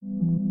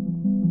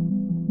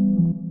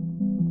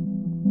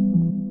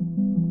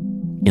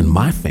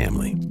my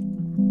family,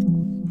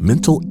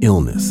 mental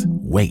illness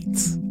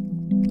waits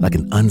like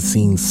an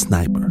unseen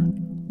sniper,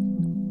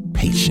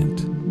 patient,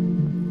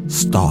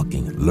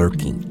 stalking,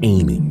 lurking,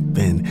 aiming.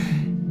 Then,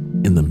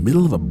 in the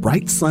middle of a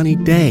bright sunny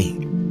day,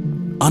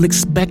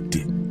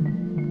 unexpected,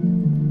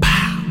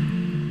 pow!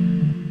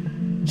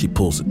 She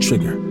pulls the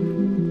trigger,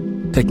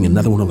 taking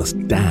another one of us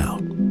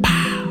down,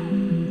 pow!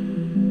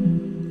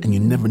 And you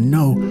never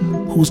know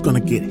who's gonna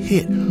get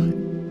hit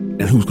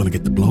and who's gonna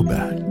get the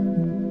blowback.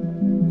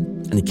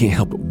 And you can't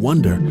help but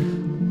wonder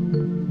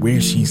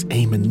where she's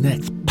aiming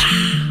next.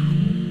 Pow!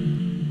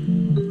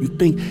 You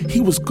think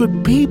he was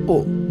good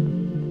people.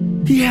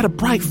 He had a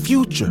bright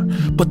future,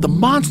 but the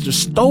monster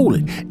stole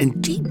it.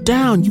 And deep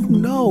down, you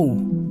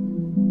know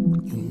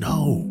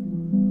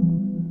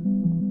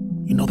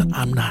that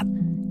I'm not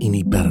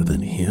any better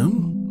than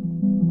him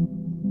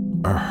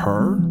or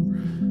her.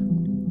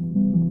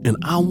 And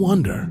I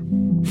wonder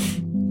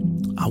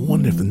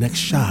if the next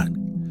shot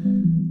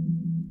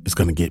is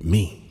gonna get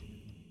me.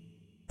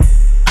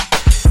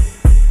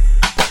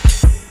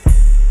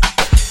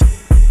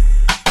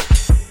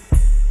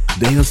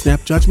 Today on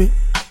Snap Judgment,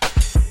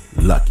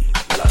 Lucky.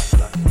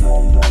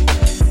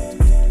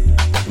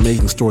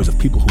 Amazing stories of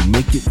people who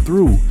make it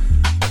through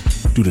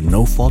due to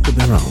no fault of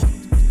their own.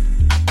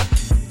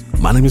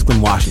 My name is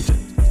Glenn Washington,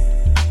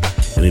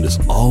 and it is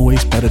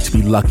always better to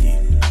be lucky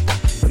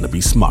than to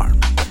be smart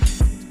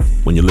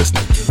when you're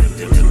listening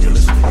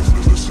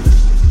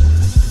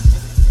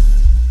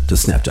to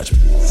Snap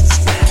Judgment.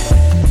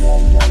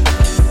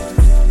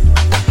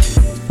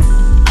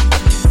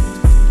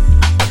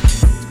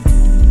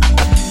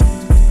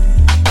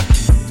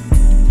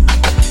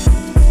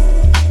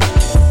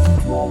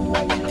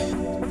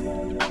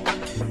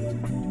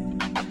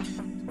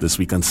 This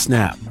week on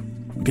Snap,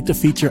 we get to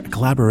feature a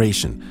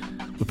collaboration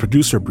with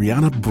producer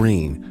Brianna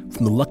Breen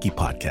from the Lucky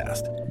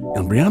Podcast.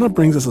 And Brianna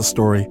brings us a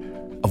story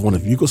of one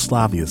of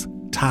Yugoslavia's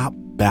top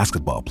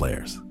basketball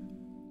players.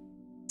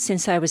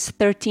 Since I was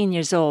 13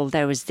 years old,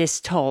 I was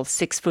this tall,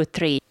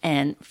 6'3",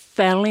 and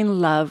fell in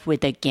love with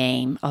the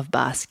game of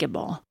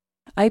basketball.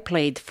 I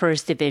played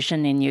first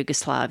division in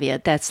Yugoslavia.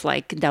 That's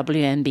like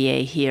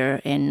WNBA here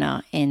in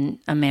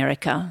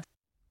America.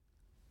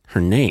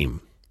 Her name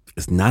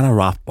is Nana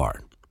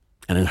Rothbard.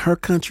 And in her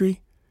country,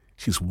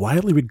 she's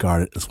widely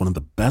regarded as one of the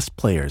best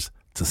players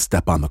to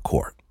step on the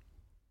court.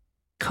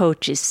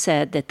 Coaches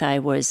said that I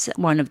was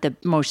one of the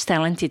most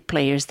talented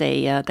players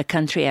the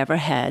country ever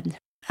had.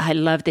 I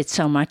loved it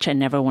so much I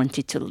never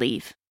wanted to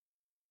leave.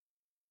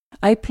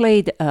 I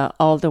played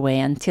all the way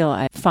until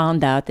I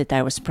found out that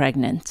I was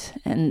pregnant.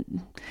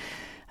 And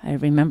I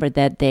remember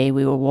that day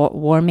we were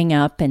warming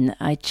up and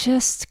I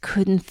just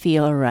couldn't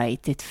feel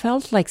right. It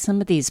felt like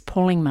somebody's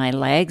pulling my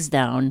legs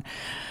down.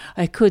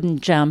 I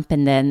couldn't jump,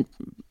 and then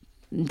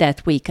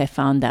that week I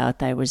found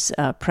out I was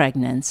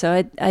pregnant.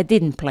 So I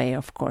didn't play,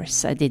 of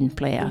course. I didn't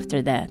play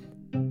after that.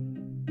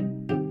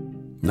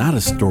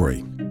 Nada's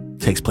story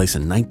takes place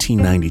in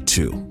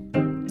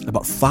 1992,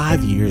 about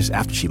 5 years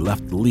after she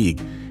left the league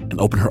and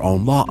opened her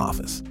own law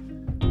office.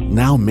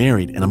 Now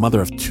married and a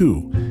mother of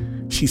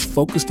 2, she's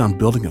focused on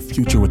building a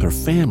future with her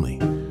family.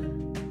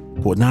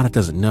 But what Nada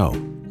doesn't know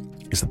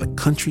is that the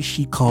country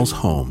she calls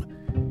home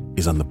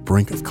is on the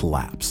brink of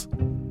collapse.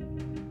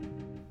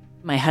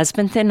 My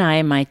husband and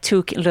I, my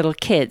 2 little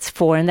kids,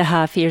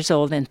 4.5 years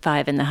old and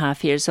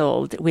 5.5 years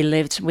old, we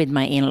lived with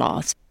my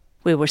in-laws.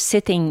 We were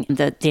sitting at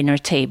the dinner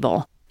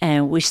table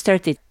and we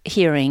started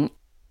hearing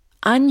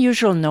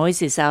unusual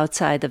noises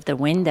outside of the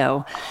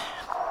window.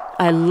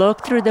 I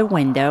looked through the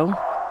window.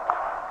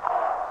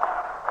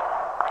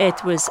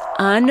 It was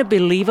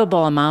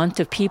unbelievable amount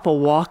of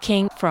people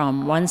walking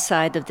from one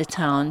side of the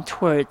town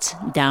towards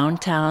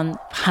downtown,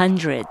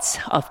 hundreds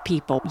of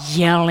people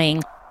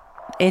yelling.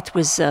 It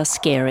was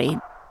scary.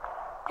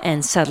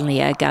 And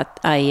suddenly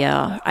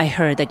I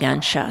heard a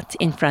gunshot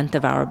in front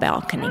of our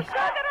balcony.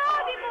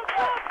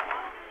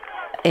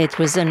 It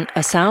was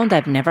a sound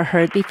I've never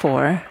heard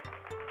before.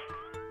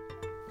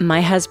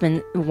 My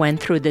husband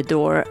went through the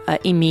door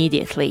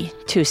immediately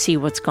to see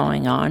what's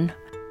going on.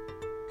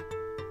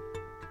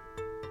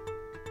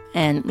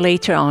 And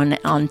later on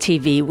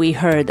TV, we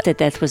heard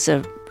that was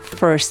a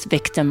first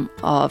victim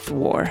of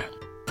war.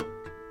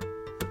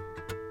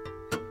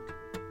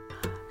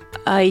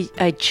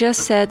 I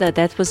just said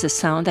that was a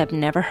sound I've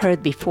never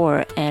heard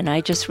before, and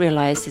I just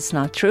realized it's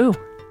not true.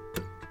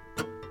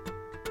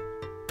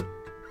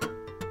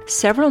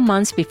 Several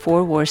months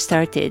before war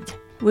started,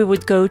 we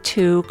would go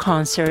to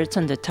concerts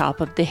on the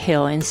top of the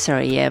hill in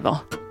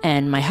Sarajevo.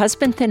 And my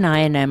husband and I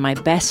and my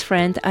best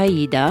friend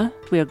Aida,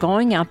 we are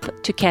going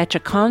up to catch a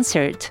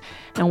concert,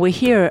 and we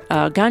hear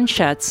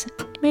gunshots,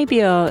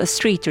 maybe a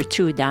street or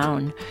 2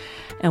 down.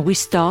 And we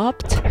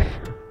stopped.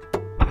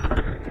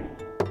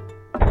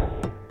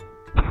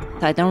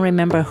 I don't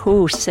remember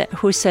who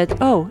said,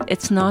 "Oh,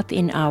 it's not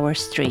in our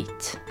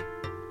street."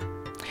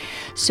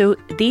 So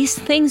these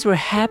things were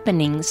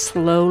happening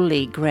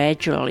slowly,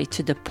 gradually,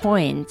 to the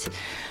point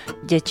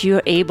that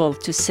you're able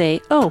to say,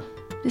 "Oh,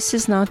 this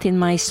is not in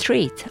my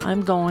street.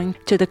 I'm going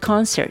to the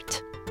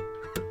concert."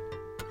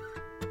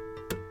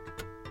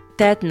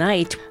 That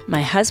night,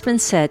 my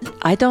husband said,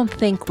 I don't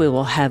think we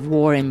will have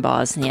war in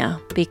Bosnia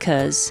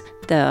because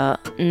the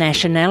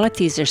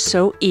nationalities are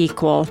so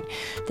equal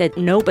that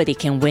nobody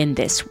can win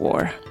this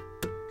war.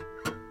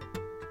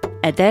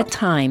 At that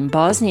time,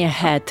 Bosnia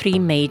had 3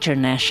 major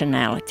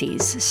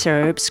nationalities: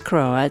 Serbs,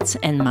 Croats,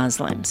 and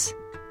Muslims.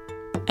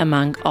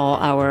 Among all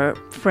our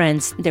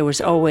friends, there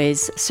was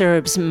always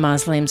Serbs,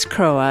 Muslims,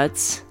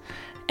 Croats,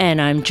 and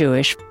I'm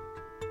Jewish.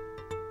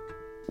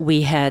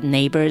 We had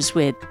neighbors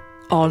with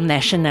all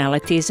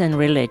nationalities and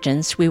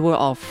religions. We were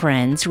all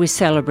friends. We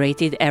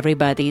celebrated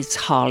everybody's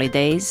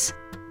holidays.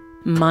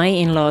 My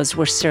in-laws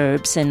were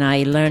Serbs, and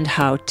I learned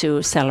how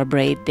to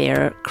celebrate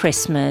their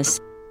Christmas.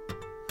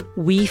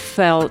 We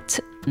felt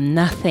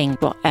nothing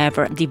will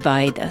ever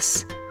divide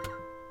us.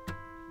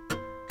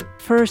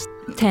 First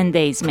 10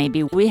 days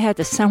maybe, we had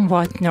a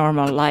somewhat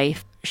normal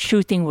life.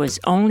 Shooting was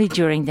only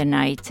during the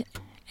night,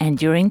 and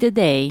during the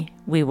day,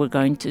 we were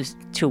going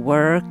to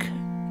work.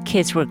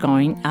 Kids were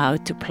going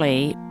out to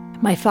play.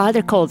 My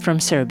father called from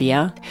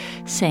Serbia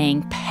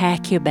saying,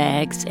 pack your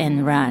bags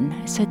and run.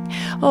 I said,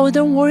 oh,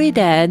 don't worry,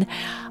 Dad.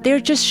 They're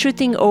just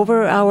shooting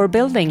over our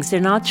buildings. They're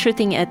not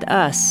shooting at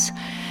us.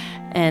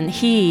 And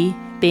he,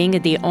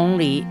 being the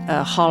only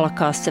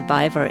Holocaust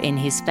survivor in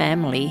his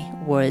family,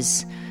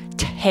 was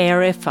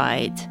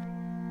terrified.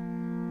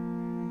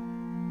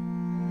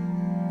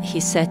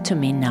 He said to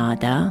me,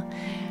 Nada,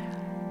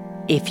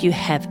 if you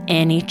have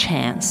any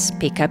chance,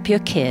 pick up your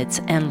kids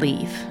and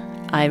leave.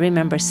 I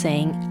remember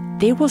saying,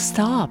 they will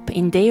stop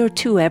in a day or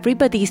two.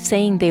 Everybody's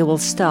saying they will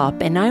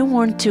stop, and I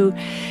want to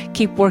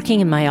keep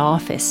working in my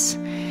office.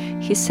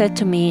 He said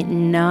to me,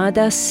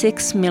 Nada,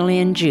 6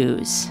 million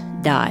Jews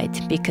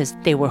died because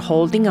they were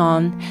holding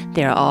on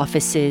their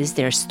offices,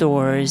 their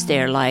stores,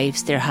 their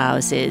lives, their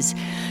houses,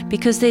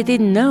 because they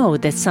didn't know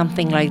that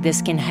something like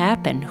this can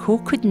happen. Who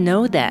could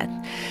know that?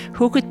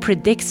 Who could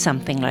predict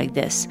something like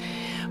this?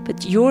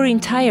 But your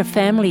entire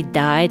family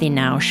died in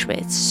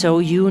Auschwitz, so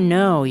you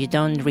know you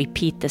don't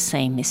repeat the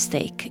same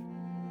mistake.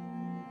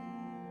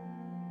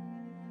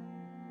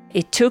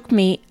 It took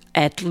me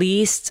at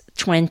least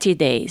 20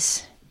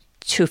 days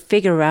to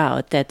figure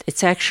out that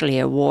it's actually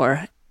a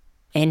war.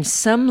 In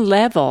some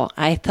level,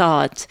 I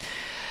thought,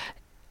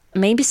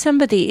 maybe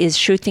somebody is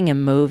shooting a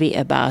movie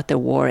about the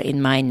war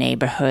in my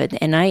neighborhood.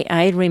 And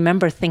I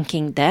remember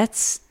thinking,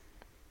 that's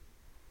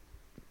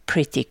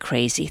pretty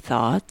crazy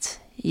thought.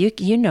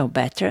 You know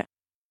better.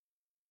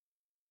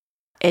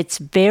 It's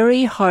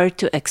very hard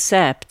to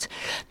accept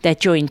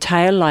that your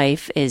entire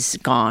life is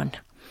gone.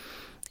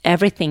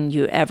 Everything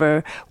you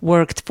ever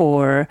worked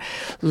for,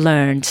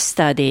 learned,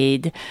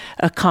 studied,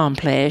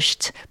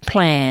 accomplished,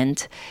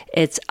 planned,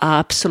 it's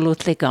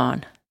absolutely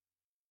gone.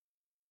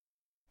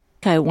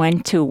 I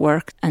went to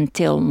work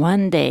until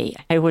one day.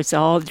 I was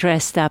all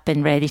dressed up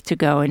and ready to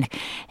go,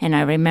 and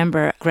I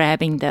remember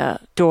grabbing the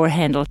door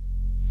handle.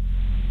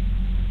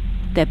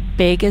 The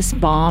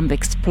biggest bomb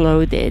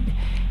exploded,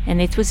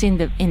 and it was in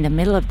the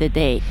middle of the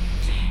day.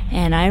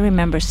 And I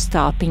remember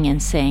stopping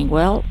and saying,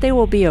 well, they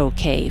will be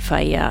okay if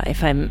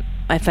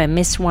I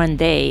miss one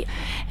day.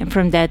 And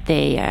from that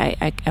day,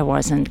 I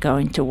wasn't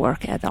going to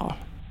work at all.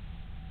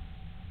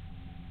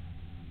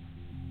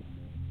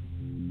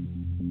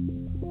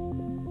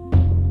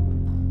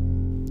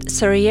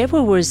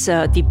 Sarajevo was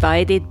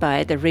divided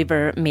by the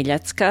river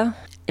Miljacka.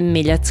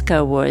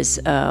 Miljacka was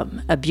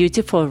a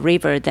beautiful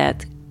river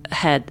that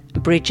had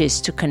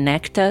bridges to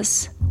connect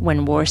us.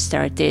 When war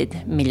started,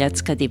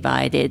 Miljacka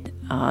divided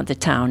the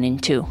town in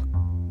two.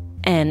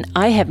 And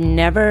I have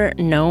never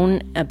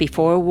known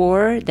before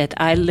war that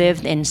I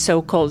lived in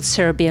so-called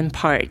Serbian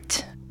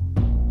part.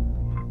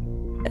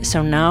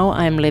 So now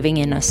I'm living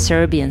in a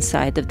Serbian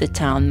side of the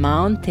town.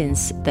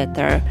 Mountains that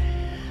are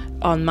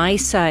on my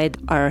side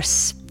are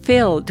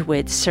filled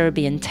with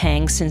Serbian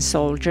tanks and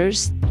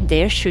soldiers.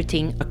 They're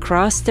shooting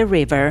across the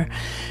river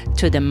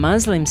to the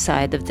Muslim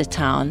side of the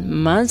town.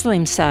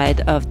 Muslim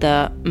side of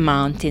the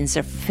mountains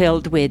are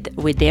filled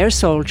with their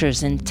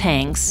soldiers and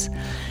tanks,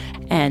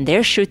 and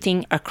they're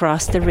shooting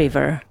across the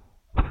river.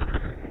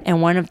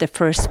 And one of the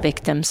first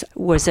victims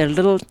was a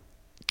little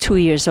 2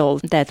 years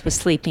old that was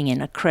sleeping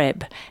in a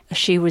crib.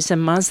 She was a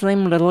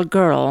Muslim little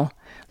girl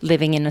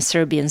living in a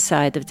Serbian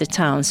side of the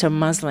town, so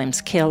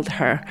Muslims killed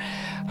her,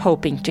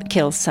 hoping to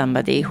kill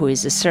somebody who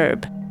is a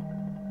Serb.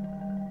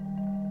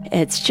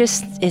 It's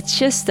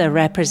just a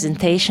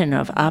representation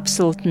of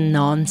absolute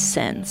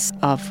nonsense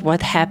of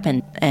what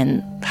happened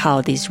and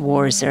how these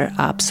wars are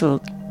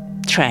absolute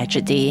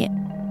tragedy.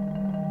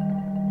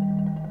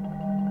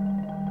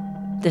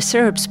 The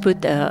Serbs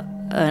put an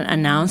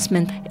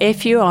announcement,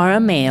 if you are a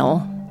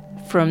male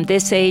from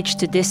this age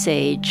to this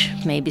age,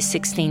 maybe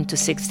 16 to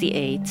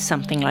 68,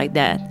 something like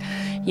that,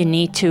 you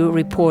need to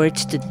report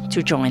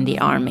to join the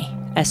army.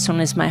 As soon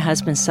as my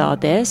husband saw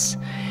this,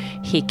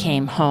 he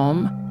came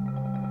home,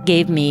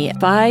 gave me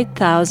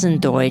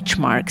 5,000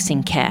 Deutschmarks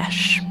in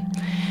cash.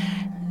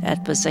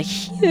 That was a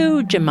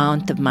huge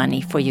amount of money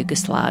for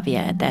Yugoslavia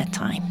at that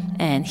time.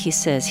 And he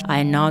says,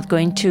 I'm not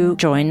going to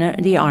join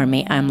the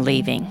army, I'm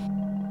leaving.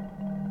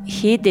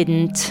 He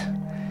didn't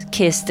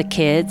kiss the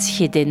kids.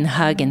 He didn't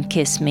hug and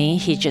kiss me.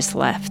 He just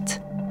left.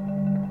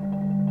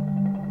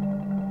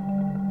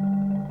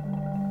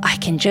 I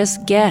can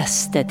just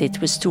guess that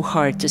it was too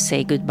hard to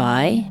say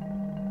goodbye.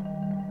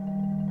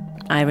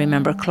 I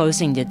remember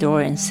closing the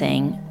door and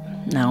saying,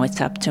 now it's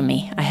up to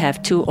me. I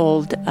have two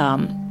old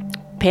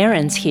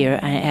parents here.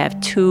 I have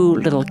two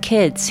little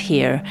kids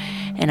here,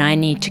 and I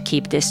need to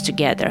keep this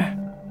together.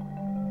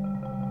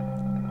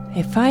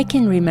 If I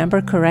can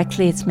remember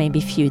correctly, it's maybe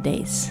a few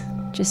days.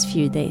 Just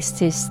few days.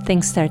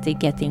 Things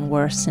started getting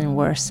worse and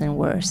worse and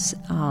worse.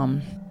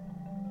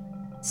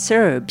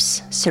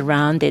 Serbs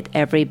surrounded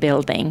every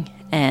building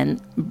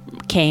and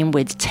came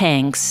with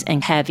tanks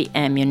and heavy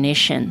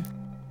ammunition.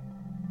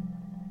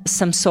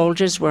 Some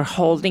soldiers were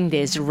holding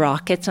these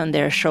rockets on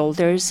their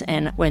shoulders,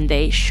 and when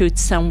they shoot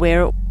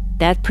somewhere,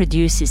 that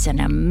produces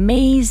an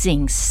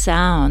amazing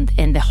sound,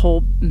 and the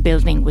whole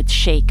building would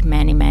shake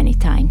many, many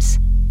times.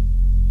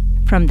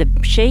 From the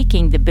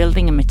shaking, the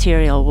building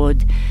material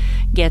would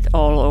get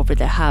all over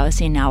the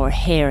house in our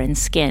hair and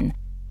skin.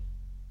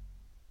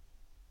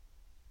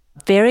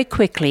 Very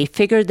quickly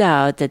figured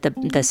out that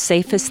the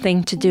safest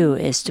thing to do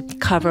is to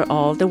cover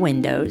all the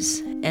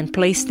windows and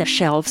place the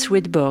shelves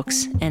with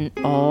books and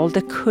all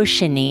the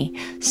cushiony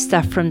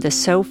stuff from the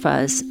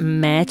sofas,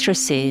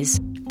 mattresses,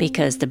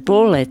 because the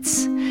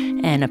bullets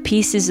and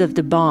pieces of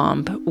the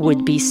bomb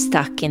would be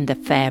stuck in the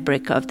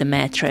fabric of the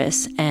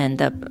mattress and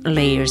the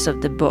layers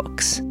of the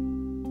books.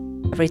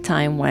 Every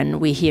time when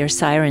we hear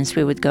sirens,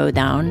 we would go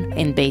down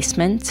in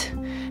basement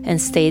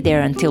and stay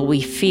there until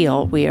we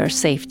feel we are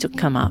safe to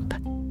come up.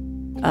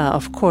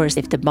 Of course,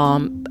 if the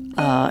bomb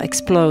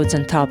explodes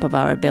on top of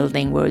our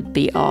building, we would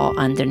be all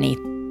underneath.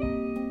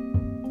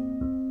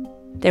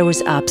 There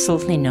was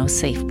absolutely no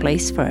safe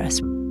place for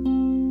us.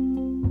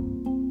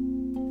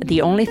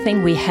 The only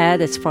thing we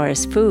had as far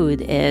as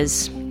food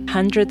is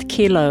 100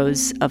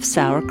 kilos of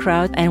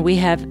sauerkraut, and we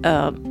have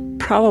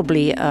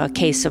probably a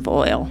case of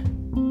oil.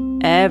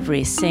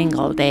 Every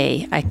single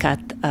day, I cut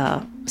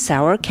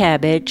sour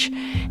cabbage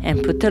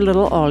and put a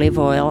little olive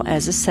oil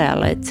as a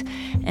salad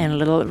and a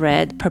little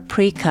red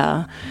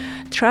paprika.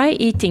 Try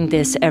eating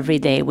this every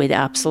day with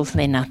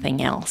absolutely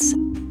nothing else.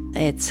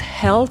 It's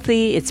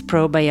healthy, it's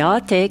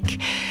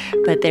probiotic,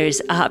 but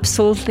there's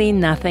absolutely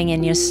nothing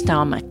in your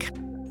stomach.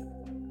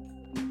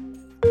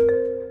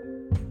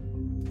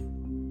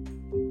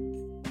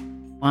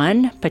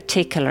 One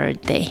particular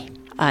day,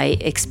 I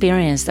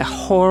experienced a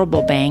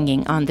horrible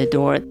banging on the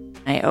door.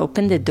 I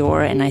opened the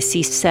door and I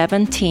see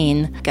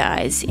 17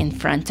 guys in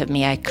front of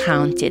me. I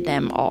counted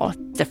them all.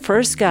 The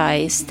first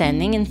guy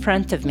standing in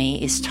front of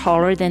me is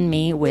taller than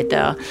me with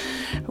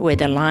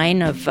a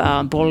line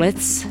of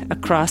bullets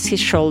across his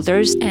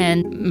shoulders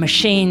and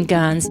machine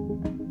guns.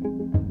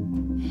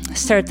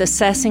 Start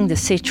assessing the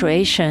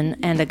situation,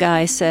 and the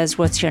guy says,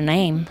 "What's your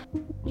name?"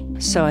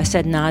 So I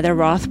said, "Nada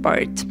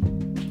Rothbard."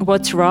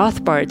 "What's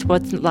Rothbard?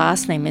 What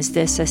last name is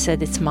this?" I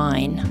said, "It's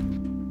mine."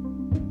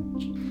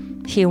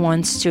 He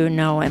wants to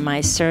know, am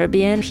I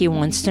Serbian? He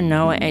wants to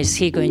know, is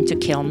he going to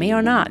kill me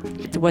or not?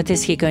 What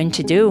is he going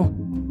to do?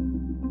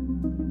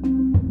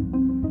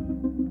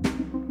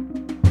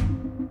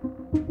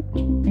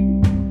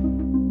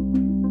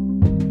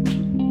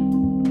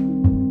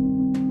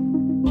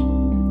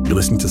 You're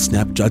listening to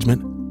Snap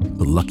Judgment,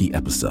 the lucky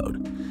episode.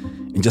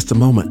 In just a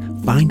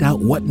moment, find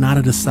out what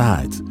Nada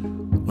decides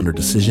when her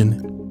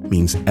decision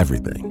means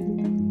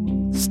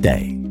everything.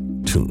 Stay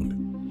tuned.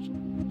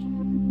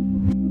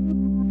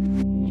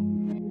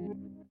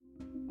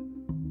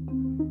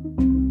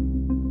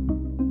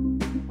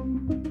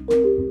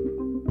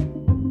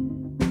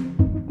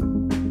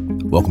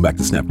 Welcome back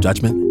to Snap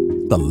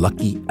Judgment, the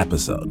lucky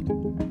episode.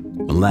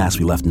 When last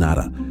we left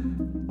Nada,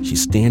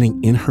 she's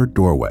standing in her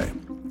doorway,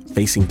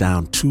 facing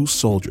down two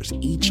soldiers,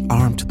 each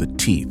armed to the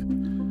teeth.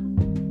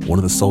 One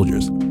of the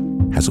soldiers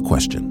has a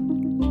question.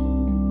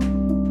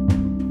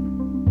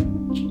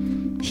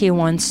 He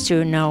wants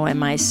to know,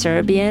 am I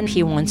Serbian?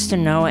 He wants to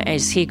know,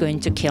 is he going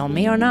to kill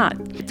me or not?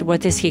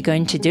 What is he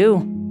going to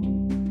do?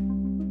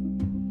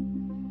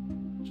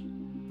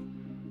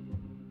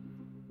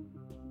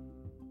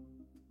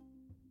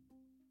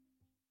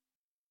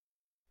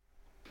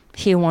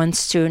 He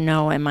wants to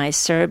know, am I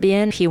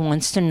Serbian? He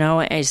wants to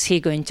know, is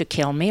he going to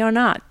kill me or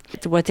not?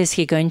 What is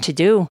he going to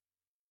do?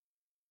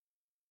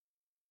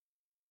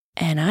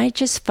 And I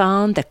just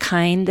found the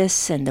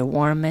kindest and the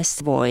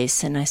warmest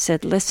voice, and I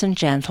said, "Listen,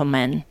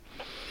 gentlemen,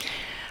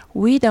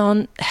 we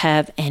don't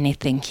have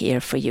anything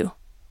here for you."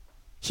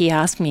 He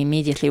asked me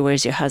immediately,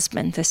 "Where's your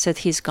husband?" I said,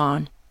 "He's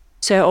gone."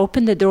 So I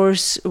opened the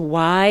doors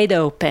wide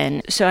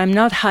open, so I'm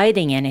not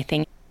hiding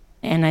anything.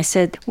 And I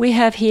said, "We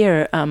have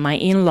here my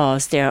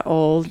in-laws. They're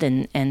old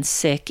and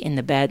sick in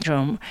the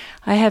bedroom.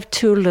 I have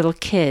two little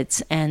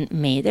kids and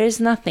me. There's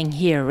nothing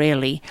here,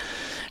 really."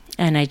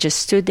 And I just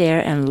stood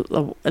there and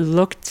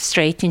looked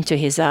straight into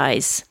his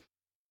eyes.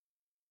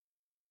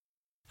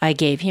 I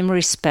gave him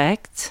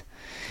respect,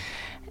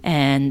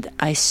 and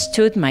I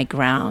stood my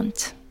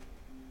ground.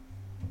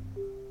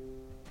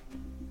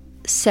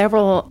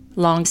 Several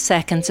long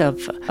seconds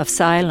of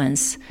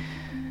silence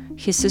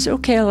He says,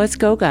 okay, let's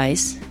go,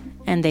 guys.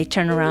 And they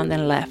turned around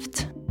and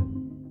left.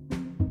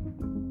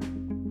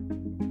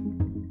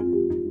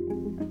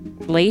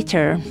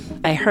 Later,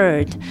 I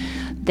heard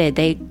that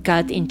they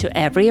got into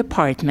every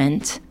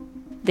apartment.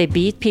 They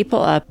beat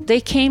people up. They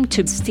came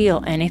to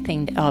steal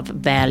anything of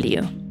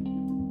value.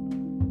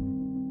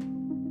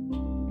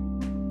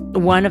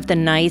 One of the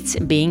nights,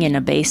 being in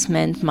a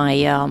basement, my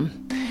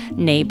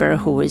neighbor,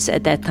 who was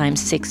at that time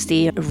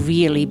 60,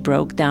 really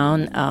broke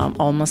down,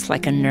 almost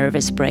like a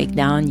nervous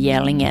breakdown,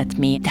 yelling at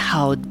me,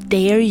 how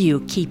dare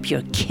you keep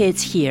your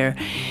kids here?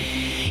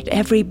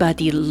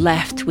 Everybody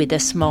left with the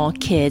small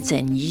kids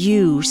and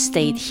you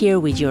stayed here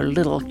with your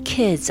little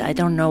kids. I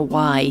don't know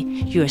why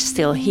you're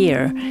still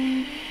here.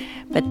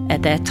 But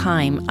at that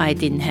time, I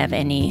didn't have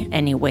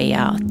any way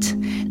out.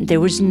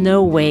 There was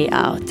no way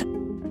out.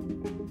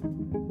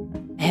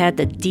 I had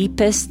the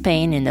deepest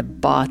pain in the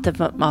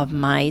bottom of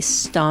my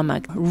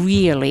stomach,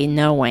 really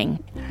knowing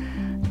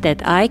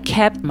that I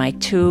kept my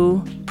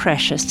two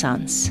precious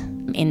sons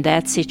in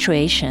that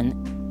situation,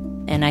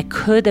 and I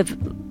could have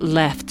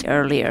left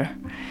earlier.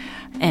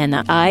 And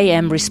I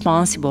am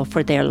responsible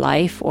for their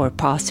life or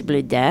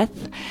possibly death.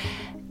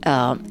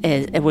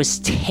 It was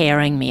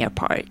tearing me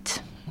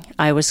apart.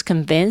 I was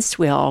convinced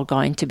we're all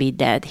going to be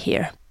dead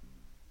here.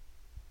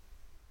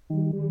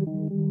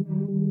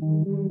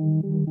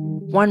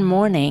 One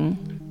morning,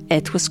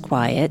 it was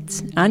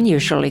quiet,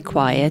 unusually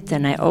quiet,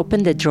 and I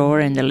opened the drawer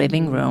in the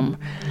living room,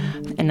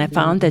 and I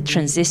found a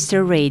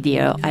transistor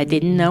radio. I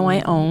didn't know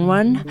I owned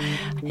one,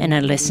 and I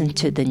listened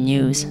to the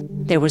news.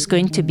 There was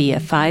going to be a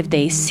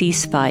 5-day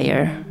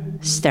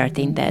ceasefire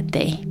starting that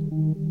day.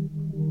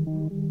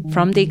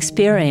 From the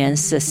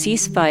experience, the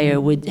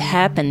ceasefire would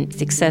happen,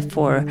 except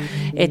for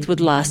it would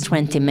last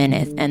 20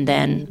 minutes, and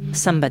then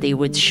somebody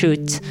would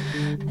shoot,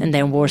 and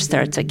then war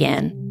starts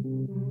again.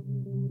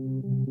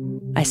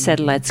 I said,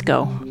 let's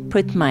go.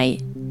 Put my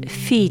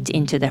feet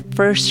into the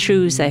first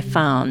shoes I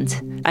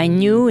found. I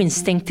knew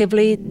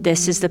instinctively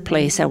this is the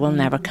place I will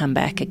never come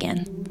back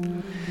again.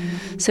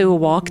 So we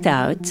walked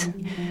out.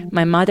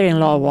 My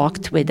mother-in-law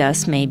walked with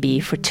us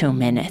maybe for 2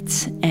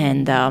 minutes,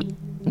 and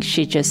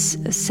she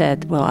just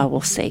said, well, I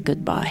will say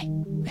goodbye.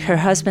 Her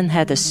husband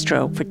had a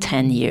stroke for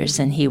 10 years,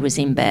 and he was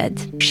in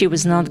bed. She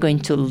was not going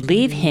to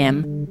leave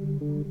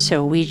him,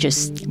 so we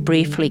just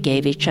briefly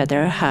gave each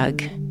other a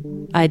hug.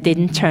 I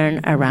didn't turn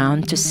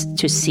around to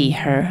see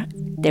her.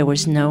 There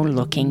was no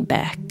looking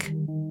back.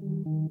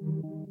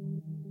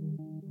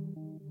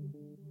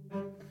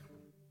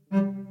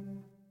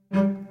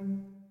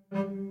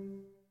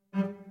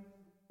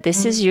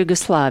 This is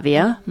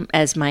Yugoslavia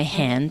as my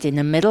hand. In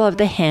the middle of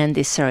the hand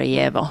is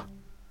Sarajevo.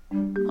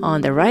 On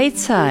the right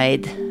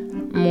side,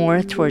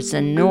 more towards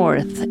the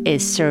north,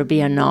 is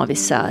Serbia, Novi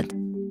Sad.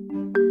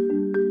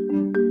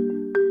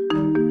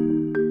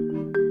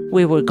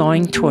 We were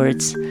going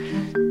towards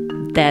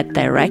that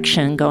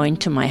direction, going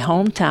to my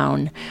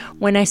hometown,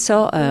 when I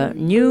saw a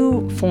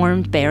new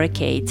formed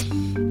barricade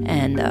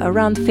and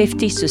around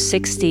 50 to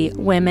 60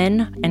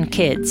 women and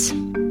kids.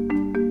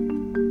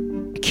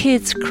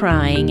 Kids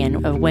crying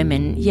and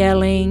women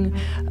yelling,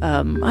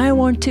 I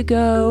want to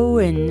go.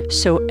 And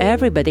so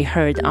everybody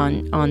heard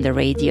on the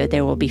radio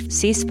there will be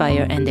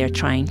ceasefire and they're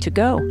trying to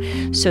go.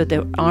 So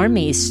the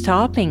army is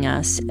stopping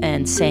us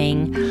and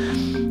saying,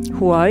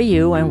 who are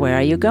you and where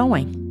are you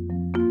going?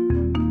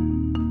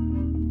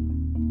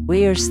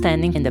 We are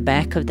standing in the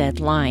back of that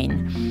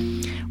line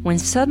when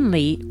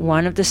suddenly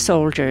one of the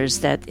soldiers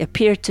that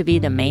appeared to be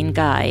the main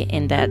guy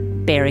in that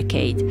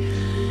barricade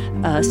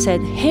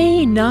said,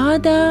 hey,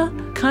 Nada,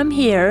 come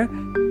here.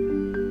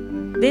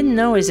 Didn't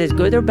know is it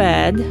good or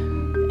bad.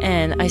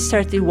 And I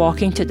started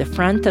walking to the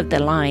front of the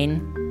line,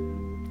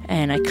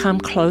 and I come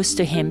close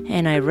to him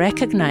and I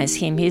recognize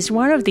him. He's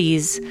one of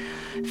these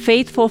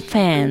faithful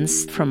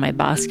fans from my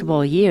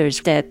basketball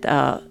years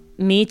that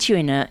meet you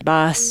in a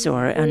bus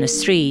or on the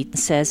street and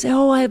says,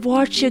 oh, I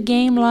watched your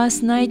game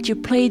last night. You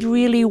played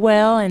really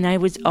well. And I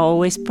would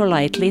always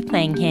politely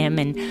thank him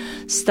and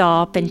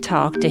stop and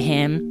talk to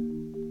him.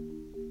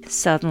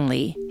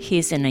 Suddenly,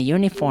 he's in a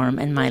uniform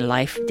and my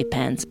life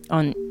depends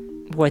on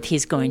what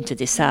he's going to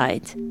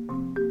decide.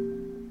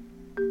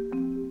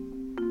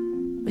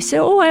 We say,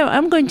 oh,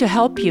 I'm going to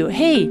help you.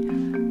 Hey,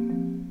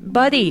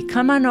 buddy,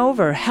 come on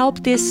over.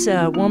 Help this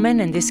woman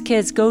and these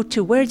kids go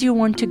to, where do you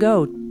want to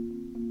go?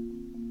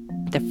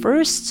 The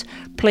first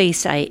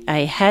place I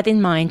had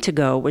in mind to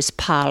go was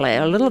Pale,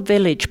 a little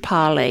village,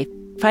 Pale.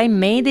 If I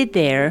made it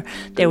there,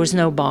 there was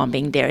no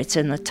bombing there. It's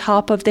on the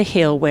top of the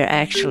hill where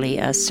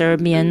actually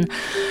Serbian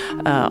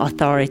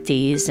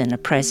authorities and a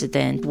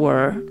president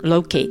were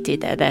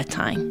located at that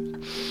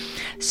time.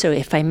 So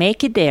if I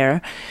make it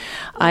there,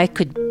 I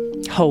could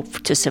hope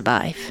to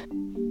survive.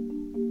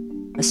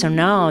 So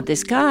now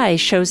this guy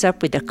shows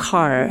up with a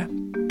car,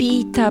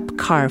 beat-up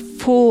car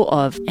full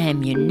of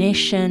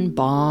ammunition,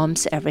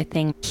 bombs,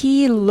 everything.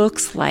 He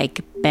looks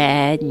like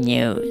bad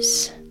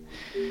news.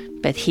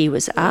 But he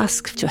was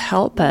asked to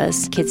help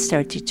us. Kids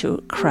started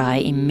to cry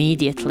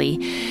immediately.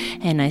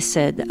 And I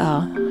said,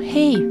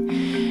 hey,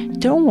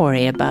 don't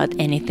worry about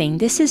anything.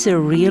 This is a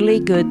really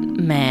good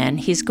man.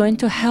 He's going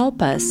to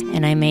help us.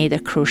 And I made a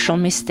crucial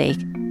mistake.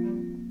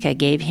 I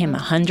gave him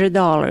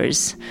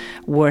 $100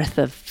 worth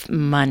of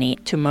money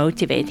to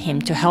motivate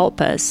him to help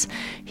us.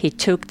 He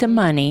took the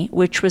money,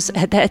 which was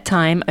at that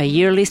time a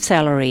yearly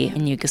salary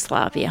in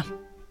Yugoslavia.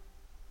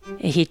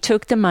 He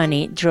took the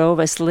money, drove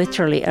us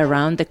literally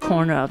around the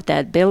corner of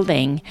that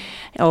building,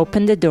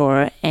 opened the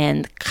door,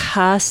 and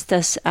cast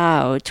us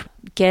out.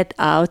 Get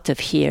out of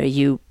here,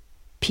 you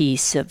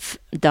piece of ...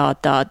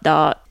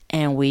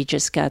 And we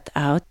just got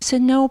out. I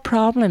said, no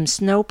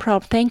problems, no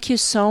problem. Thank you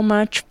so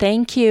much.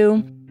 Thank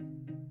you.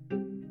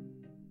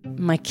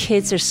 My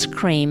kids are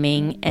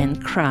screaming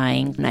and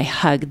crying, and I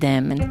hugged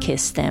them and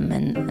kissed them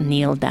and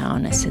kneeled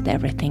down. I said,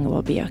 everything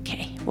will be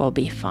okay. We'll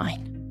be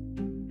fine.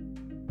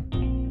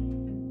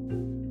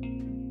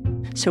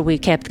 So we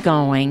kept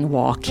going,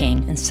 walking,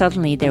 and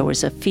suddenly there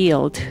was a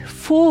field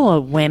full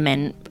of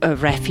women,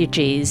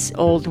 refugees,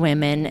 old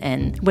women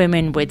and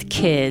women with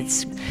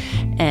kids,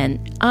 and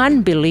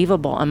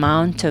unbelievable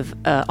amount of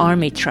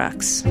army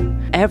trucks.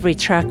 Every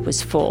truck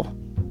was full.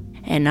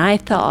 And I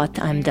thought,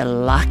 I'm the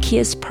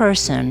luckiest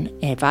person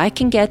if I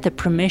can get the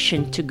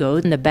permission to go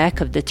in the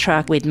back of the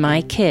truck with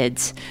my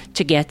kids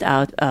to get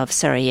out of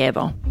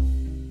Sarajevo.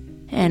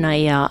 And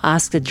I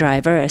asked the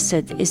driver, I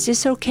said, is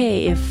this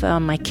okay if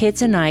my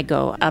kids and I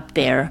go up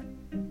there?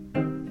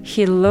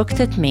 He looked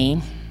at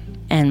me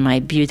and my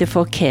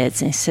beautiful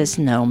kids and says,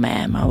 no,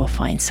 ma'am, I will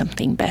find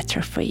something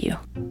better for you.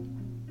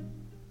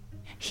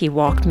 He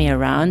walked me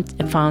around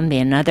and found me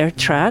another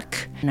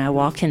truck. And I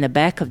walked in the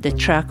back of the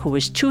truck, who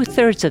was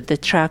 2/3 of the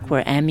truck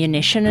were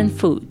ammunition and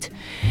food.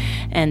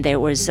 And there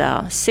was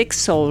 6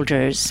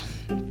 soldiers.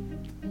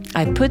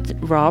 I put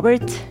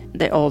Robert,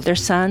 the older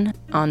son,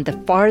 on the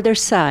farther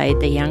side,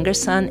 the younger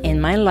son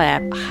in my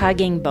lap,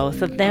 hugging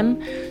both of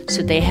them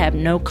so they have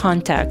no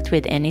contact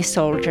with any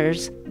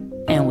soldiers.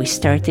 And we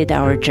started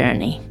our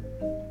journey.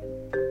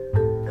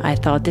 I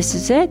thought, this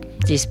is it.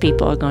 These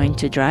people are going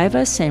to drive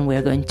us and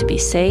we're going to be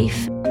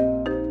safe.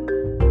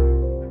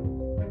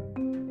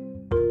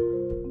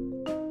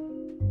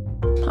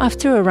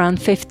 After around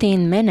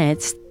 15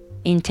 minutes,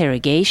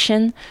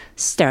 interrogation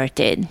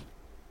started.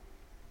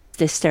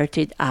 They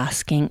started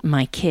asking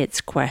my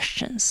kids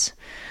questions.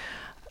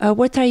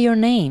 What are your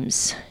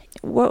names?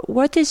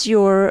 What is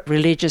your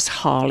religious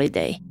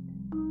holiday?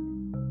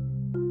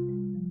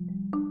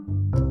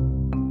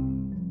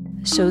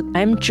 So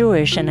I'm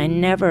Jewish and I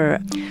never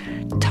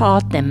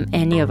taught them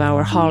any of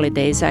our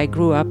holidays. I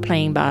grew up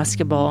playing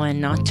basketball and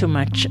not too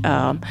much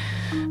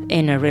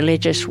in a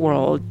religious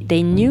world.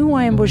 They knew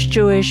I was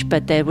Jewish,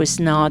 but that was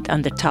not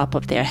on the top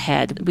of their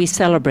head. We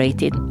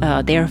celebrated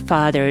their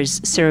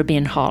father's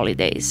Serbian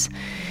holidays.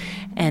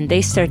 And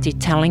they started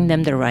telling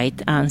them the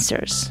right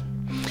answers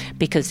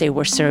because they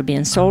were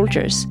Serbian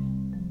soldiers.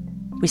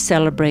 We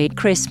celebrate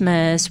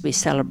Christmas, we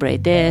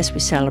celebrate this, we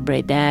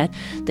celebrate that.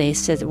 They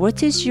said,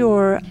 what is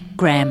your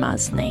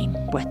grandma's name?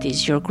 What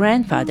is your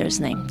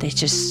grandfather's name? They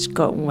just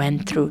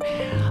went through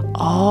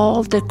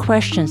all the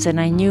questions,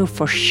 and I knew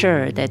for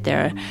sure that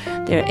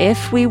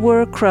if we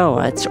were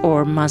Croats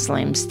or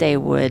Muslims, they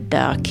would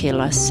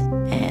kill us,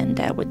 and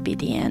that would be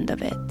the end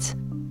of it.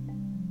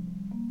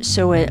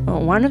 So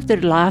one of the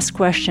last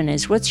questions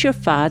is, what's your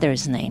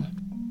father's name?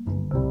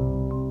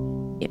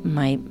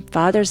 My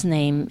father's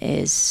name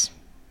is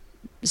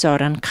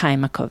Zoran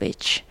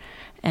Kajmakovic.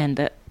 And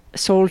the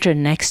soldier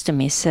next to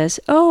me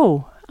says,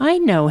 oh, I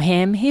know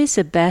him. He's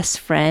the best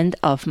friend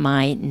of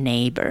my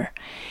neighbor.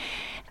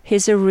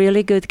 He's a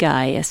really good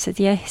guy. I said,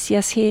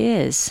 yes, he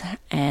is.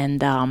 And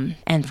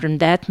from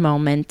that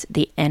moment,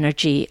 the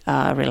energy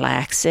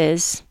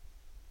relaxes.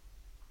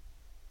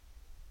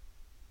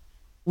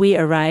 We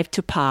arrived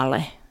to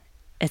Pale.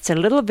 It's a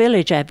little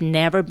village. I've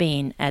never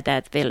been at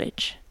that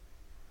village.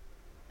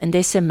 And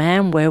they said,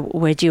 ma'am,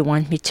 where do you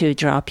want me to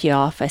drop you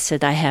off? I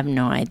said, I have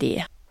no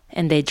idea.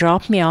 And they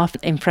dropped me off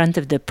in front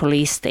of the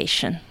police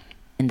station,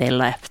 and they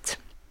left.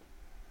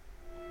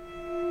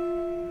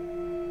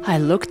 I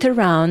looked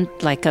around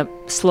like a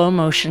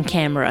slow-motion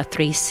camera,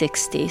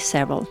 360,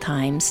 several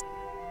times.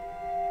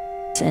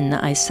 And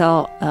I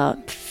saw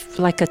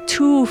like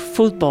 2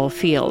 football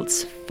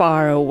fields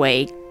far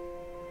away.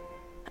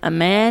 A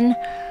man,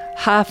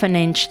 half an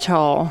inch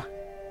tall,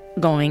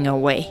 going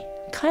away.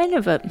 Kind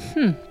of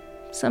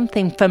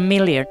something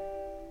familiar.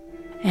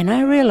 And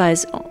I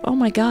realized, oh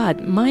my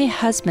God, my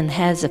husband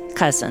has a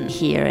cousin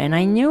here, and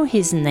I knew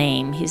his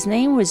name. His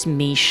name was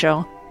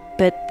Misho.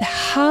 But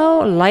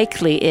how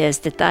likely is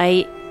that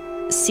I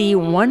see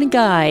one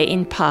guy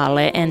in Pale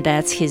and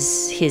that's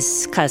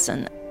his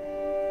cousin?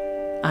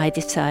 I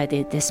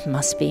decided this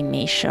must be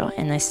Misho,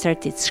 and I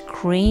started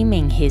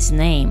screaming his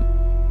name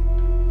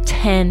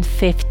 10,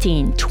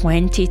 15,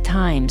 20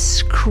 times,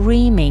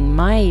 screaming.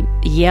 My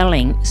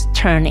yelling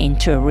turned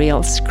into a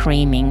real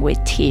screaming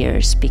with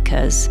tears,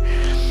 because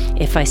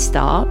if I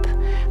stop,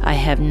 I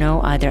have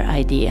no other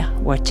idea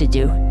what to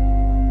do.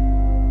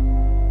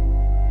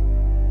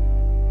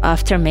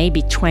 After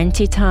maybe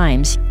 20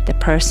 times, the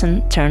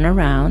person turned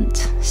around,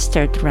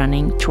 started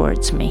running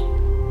towards me.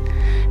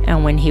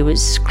 And when he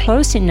was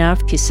close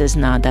enough, he says,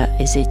 Nada,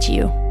 is it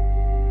you?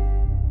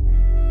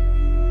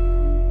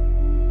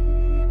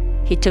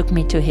 He took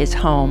me to his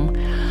home.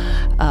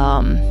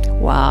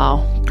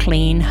 Wow,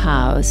 clean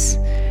house,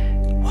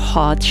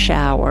 hot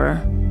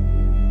shower,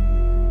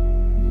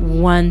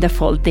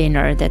 wonderful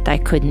dinner that I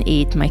couldn't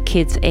eat. My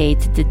kids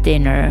ate the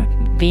dinner,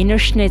 Wiener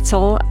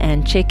Schnitzel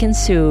and chicken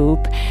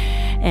soup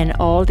and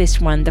all these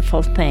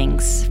wonderful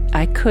things.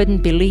 I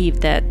couldn't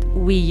believe that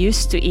we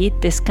used to eat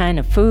this kind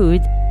of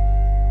food.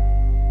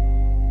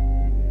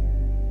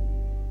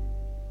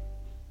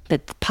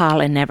 But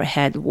Pale never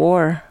had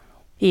war,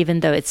 even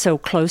though it's so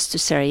close to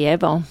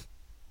Sarajevo.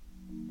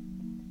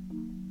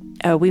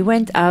 We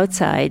went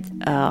outside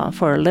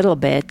for a little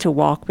bit to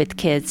walk with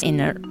kids in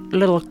a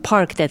little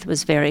park that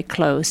was very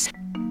close.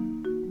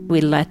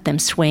 We let them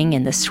swing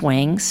in the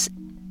swings.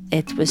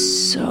 It was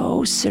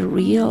so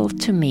surreal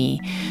to me.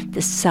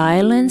 The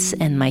silence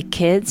and my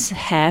kids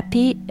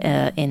happy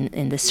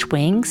in the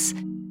swings.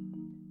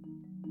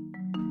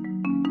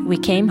 We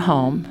came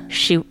home.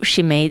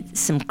 She made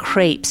some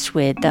crepes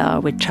with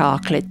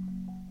chocolate.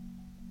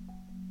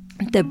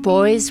 The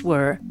boys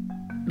were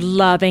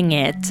loving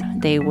it.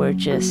 They were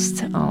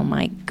just, oh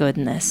my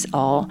goodness,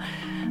 all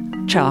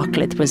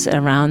chocolate was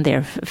around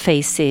their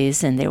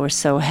faces and they were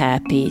so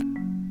happy.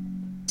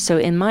 So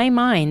in my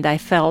mind, I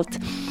felt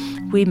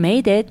we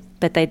made it,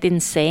 but I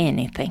didn't say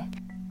anything.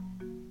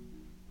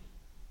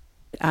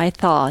 I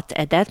thought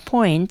at that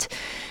point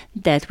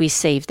that we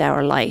saved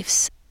our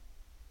lives.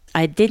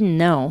 I didn't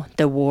know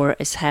the war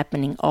is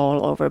happening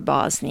all over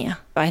Bosnia.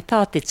 I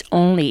thought it's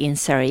only in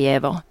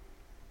Sarajevo.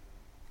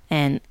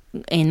 And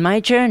in my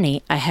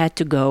journey, I had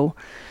to go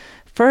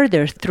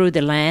further through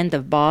the land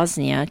of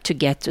Bosnia to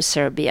get to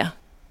Serbia.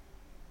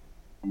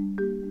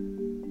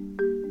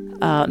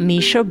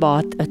 Misha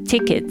bought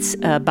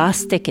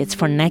bus tickets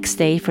for next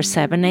day for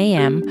 7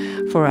 a.m.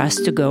 for us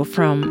to go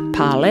from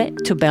Pale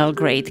to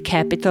Belgrade,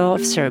 capital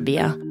of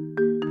Serbia.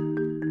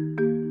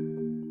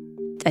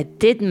 I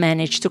did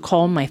manage to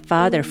call my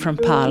father from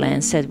Pale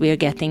and said we are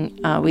getting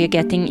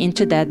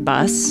into that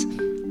bus.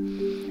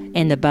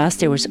 In the bus,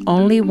 there was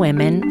only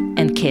women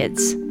and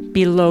kids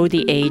below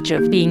the age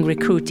of being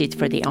recruited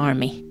for the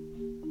army.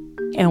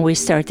 And we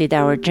started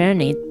our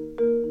journey.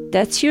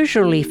 That's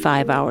usually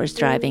 5 hours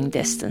driving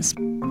distance.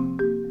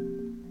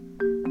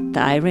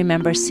 I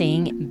remember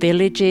seeing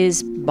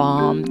villages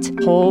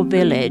bombed, whole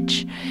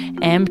village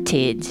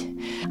emptied.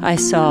 I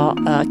saw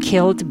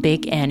killed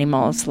big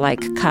animals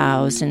like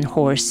cows and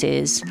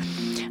horses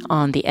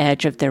on the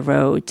edge of the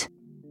road.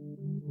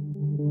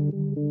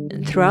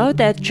 Throughout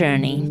that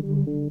journey,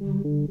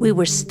 we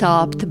were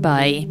stopped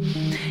by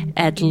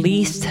at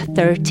least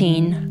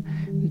 13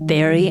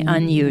 very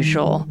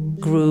unusual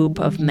group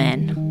of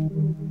men.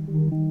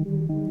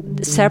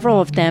 Several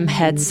of them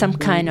had some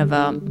kind of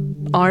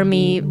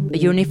army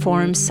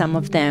uniform, some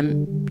of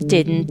them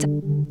didn't.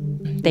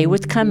 They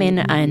would come in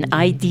and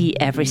ID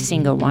every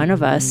single one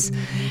of us,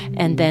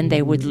 and then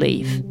they would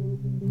leave.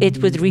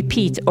 It would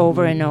repeat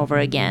over and over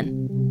again.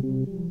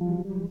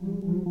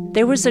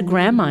 There was a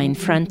grandma in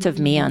front of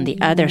me on the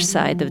other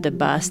side of the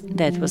bus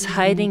that was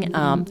hiding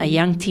a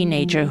young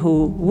teenager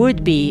who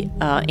would be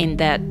in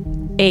that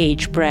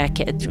age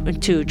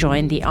bracket to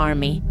join the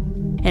army.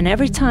 And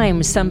every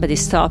time somebody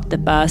stopped the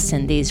bus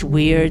and these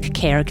weird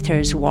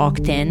characters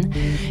walked in,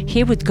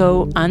 he would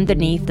go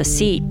underneath the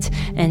seat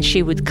and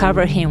she would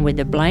cover him with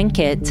a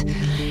blanket.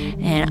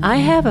 And I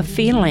have a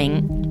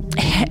feeling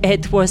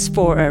it was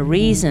for a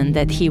reason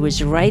that he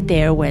was right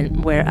there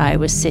where I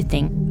was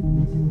sitting.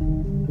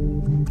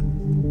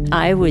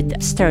 I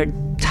would start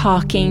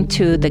talking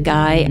to the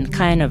guy and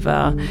kind of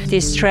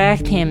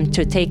distract him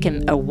to take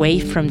him away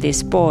from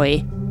this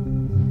boy.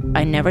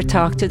 I never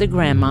talked to the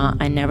grandma.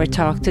 I never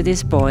talked to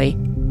this boy.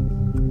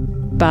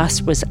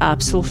 Bus was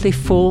absolutely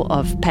full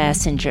of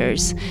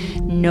passengers.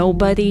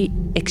 Nobody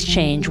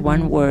exchanged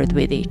one word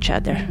with each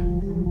other.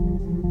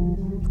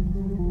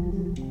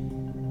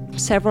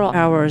 Several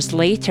hours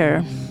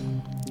later,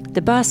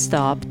 the bus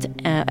stopped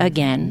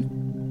again,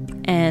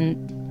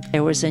 and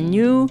there was a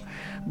new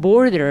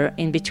border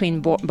in between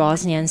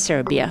Bosnia and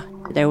Serbia.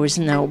 There was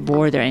no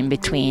border in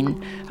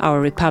between our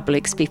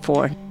republics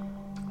before.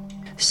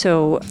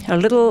 So a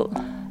little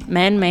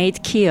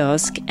man-made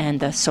kiosk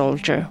and a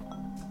soldier.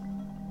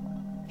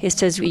 He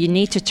says, you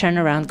need to turn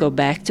around, go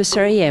back to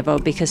Sarajevo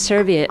because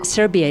Serbia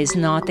is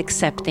not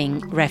accepting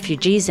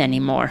refugees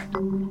anymore.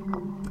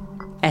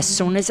 As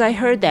soon as I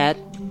heard that,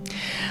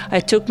 I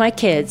took my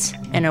kids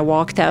and I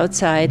walked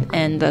outside,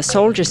 and the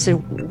soldier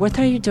said, what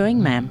are you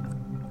doing, ma'am?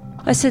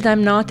 I said,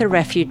 I'm not a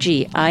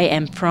refugee. I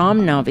am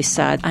from Novi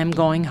Sad. I'm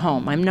going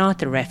home. I'm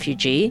not a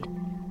refugee.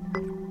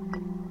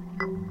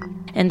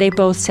 And they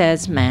both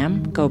says,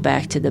 ma'am, go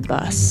back to the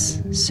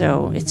bus.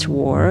 So it's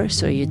war,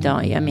 so you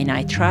don't,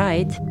 I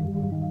tried.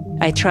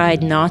 I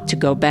tried not to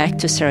go back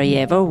to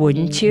Sarajevo,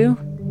 wouldn't you?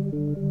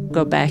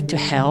 Go back to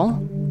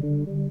hell?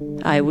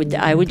 I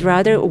would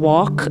rather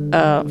walk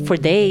for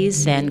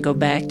days than go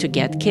back to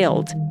get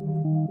killed.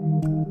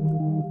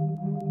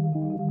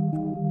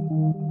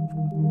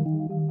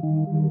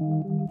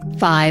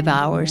 5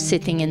 hours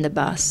sitting in the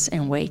bus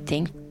and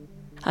waiting.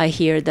 I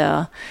hear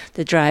the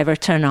driver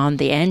turn on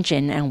the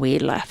engine and we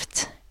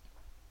left.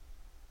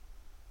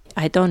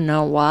 I don't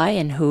know why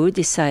and who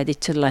decided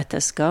to let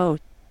us go.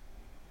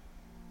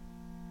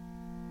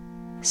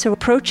 So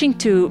approaching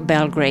to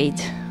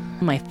Belgrade,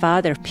 my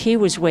father, he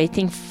was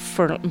waiting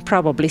for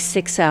probably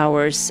 6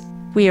 hours.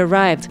 We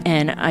arrived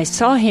and I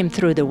saw him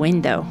through the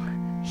window.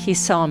 He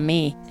saw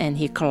me and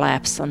he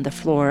collapsed on the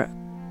floor.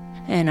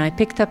 And I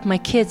picked up my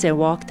kids and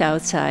walked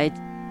outside.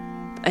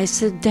 I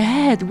said,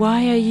 "Dad,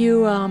 why are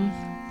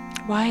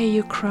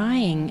you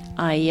crying?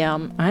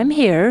 I'm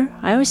here.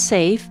 I was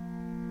safe."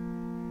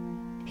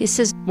 He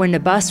says, when the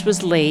bus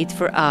was late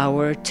for an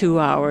hour, 2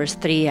 hours,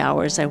 3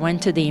 hours, I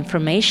went to the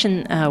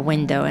information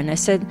window and I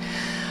said,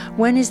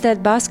 "When is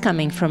that bus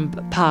coming from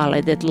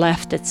Pale that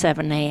left at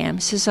 7 a.m.?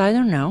 He says, "I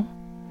don't know."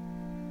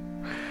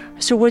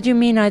 So what do you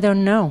mean I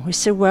don't know? He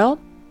said, "Well,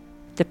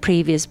 the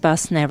previous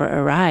bus never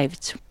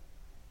arrived."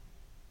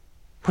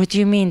 What do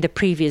you mean the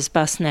previous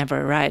bus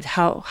never arrived?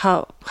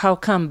 How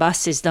come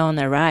buses don't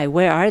arrive?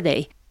 Where are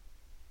they?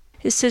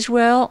 He says,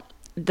 "Well,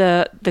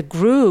 the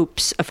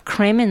groups of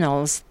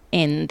criminals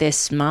in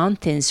these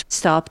mountains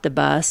stopped the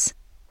bus.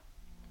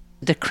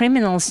 The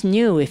criminals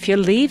knew if you're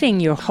leaving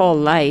your whole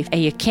life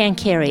and you can't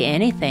carry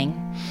anything,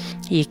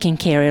 you can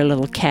carry a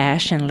little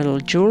cash and a little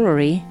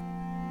jewelry.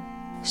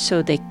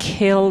 So they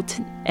killed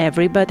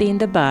everybody in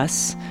the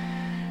bus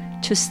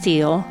to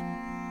steal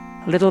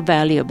little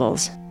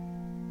valuables."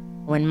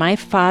 When my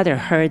father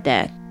heard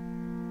that,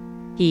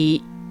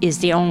 he is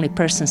the only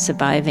person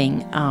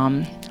surviving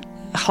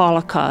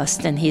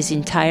Holocaust, and his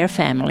entire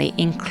family,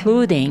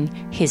 including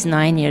his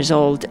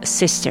 9-year-old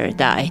sister,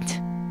 died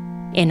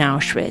in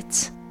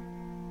Auschwitz.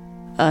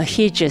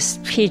 He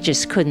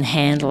just couldn't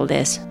handle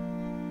this.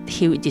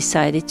 He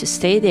decided to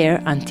stay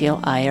there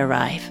until I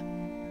arrive.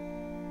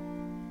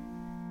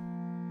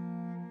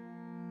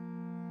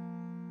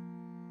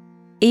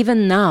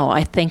 Even now,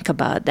 I think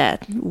about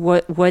that.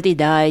 What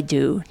did I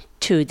do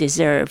to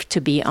deserve to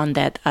be on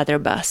that other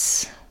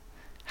bus?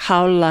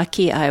 How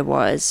lucky I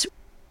was.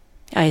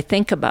 I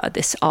think about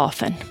this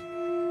often.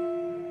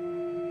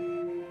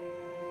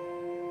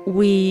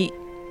 We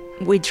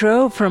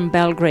drove from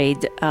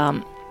Belgrade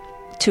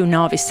to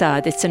Novi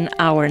Sad. It's an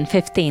hour and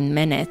 15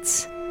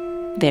 minutes.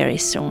 Very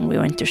soon we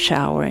went to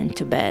shower and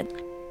to bed.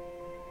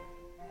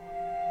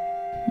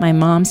 My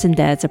mom's and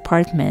dad's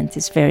apartment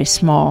is very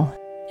small,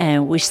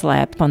 and we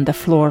slept on the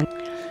floor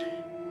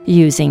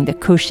using the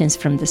cushions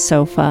from the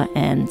sofa,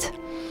 and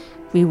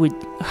we would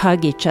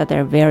hug each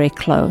other very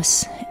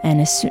close.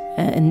 And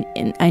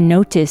I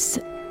noticed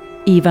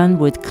Ivan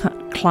would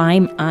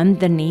climb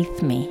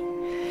underneath me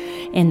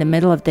in the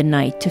middle of the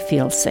night to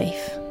feel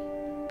safe.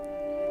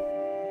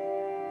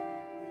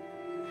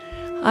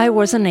 I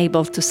wasn't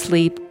able to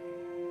sleep.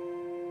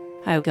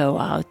 I would go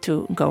out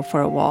to go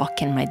for a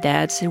walk, and my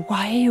dad said,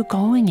 "Why are you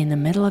going in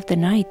the middle of the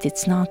night?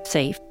 It's not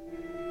safe."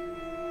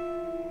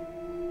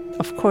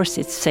 Of course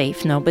it's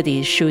safe. Nobody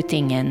is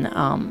shooting and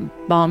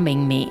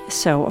bombing me.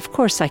 So of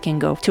course I can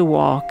go to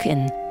walk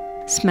and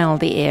smell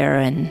the air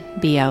and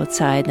be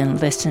outside and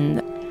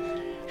listen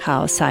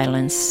how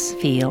silence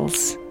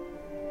feels.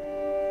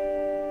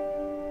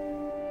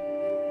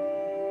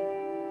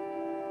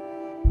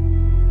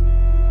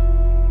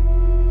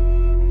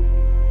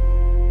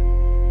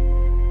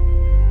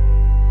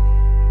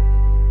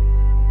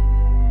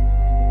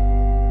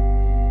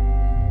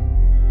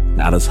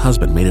 Nada's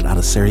husband made it out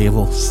of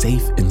Sarajevo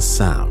safe and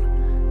sound.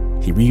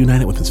 He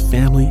reunited with his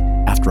family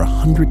after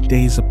 100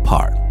 days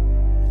apart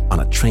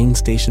on a train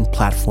station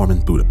platform in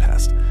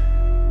Budapest.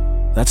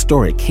 That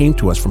story came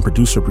to us from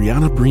producer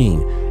Brianna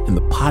Breen in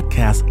the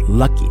podcast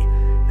Lucky.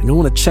 And you'll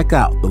want to check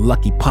out the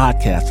Lucky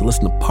podcast to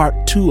listen to part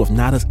 2 of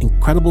Nada's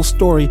incredible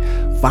story.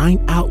 Find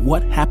out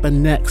what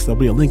happened next. There'll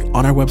be a link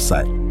on our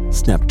website,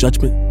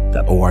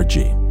 snapjudgment.org.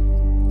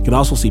 You can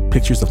also see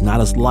pictures of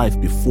Nada's life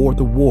before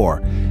the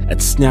war at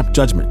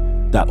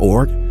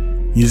snapjudgment.org.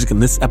 Music in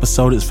this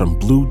episode is from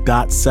Blue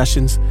Dot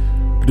Sessions,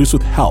 produced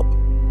with help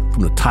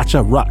from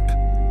Natasha Ruck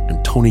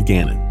and Tony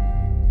Gannon.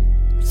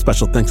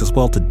 Special thanks as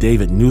well to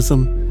David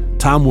Newsom,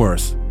 Tom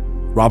Worth,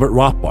 Robert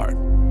Rothbard,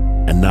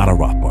 and Nada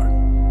Rothbard.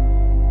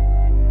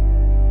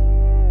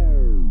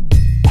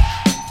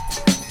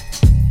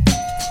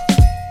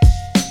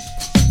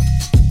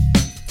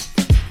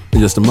 In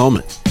just a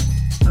moment,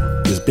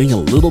 is being a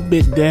little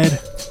bit dead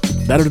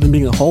better than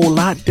being a whole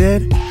lot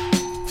dead?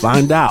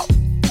 Find out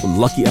when the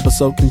Lucky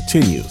episode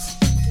continues.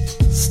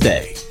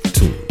 Stay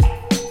tuned.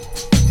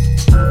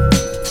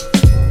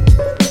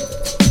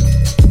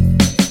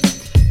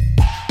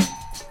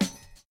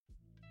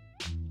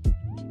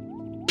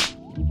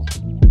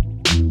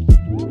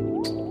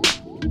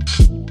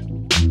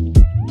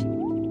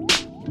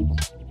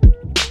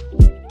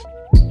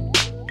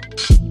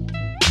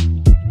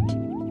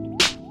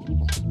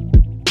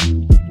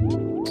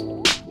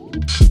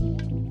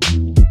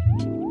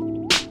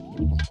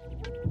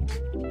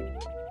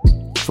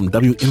 From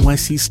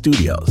WNYC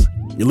Studios,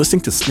 you're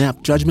listening to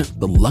Snap Judgment,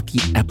 the Lucky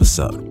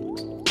episode.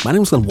 My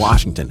name is Glenn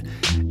Washington,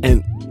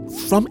 and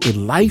from a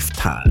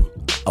lifetime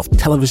of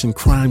television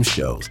crime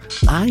shows,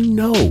 I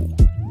know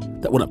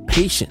that when a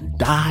patient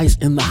dies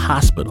in the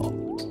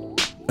hospital,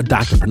 a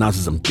doctor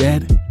pronounces him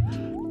dead,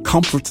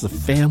 comforts the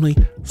family,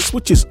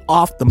 switches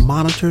off the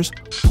monitors,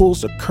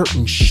 pulls the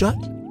curtain shut,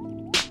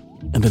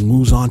 and then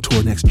moves on to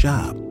her next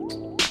job.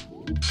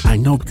 I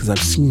know because I've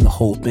seen the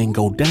whole thing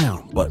go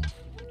down, but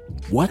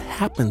what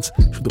happens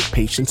to the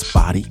patient's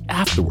body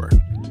afterward?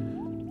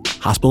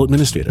 Hospital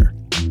administrator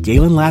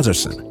Galen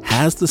Lazarson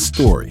has the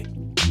story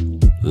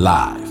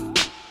live.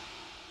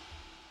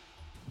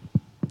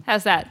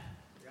 How's that?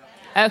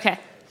 Okay.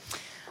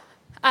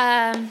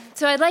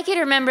 So I'd like you to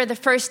remember the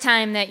first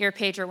time that your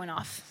pager went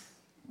off.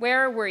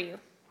 Where were you?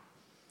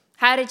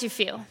 How did you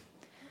feel?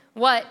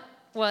 What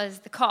was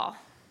the call?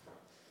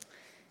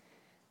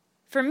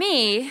 For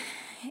me,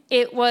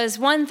 it was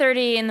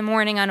 1:30 in the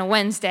morning on a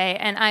Wednesday,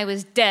 and I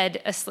was dead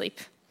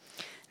asleep.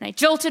 And I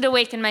jolted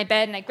awake in my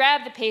bed, and I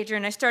grabbed the pager,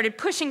 and I started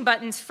pushing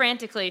buttons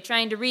frantically,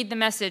 trying to read the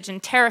message,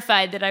 and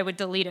terrified that I would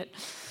delete it.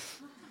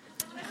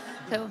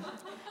 So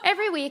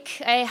every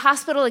week, a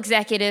hospital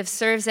executive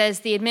serves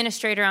as the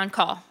administrator on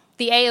call,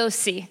 the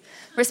AOC,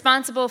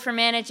 responsible for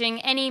managing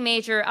any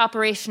major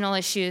operational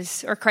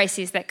issues or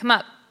crises that come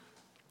up.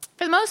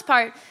 For the most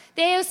part,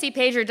 the AOC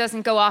pager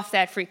doesn't go off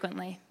that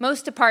frequently.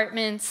 Most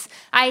departments,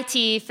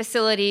 IT,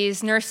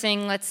 facilities,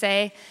 nursing, let's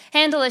say,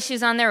 handle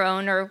issues on their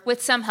own or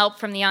with some help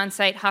from the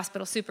on-site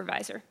hospital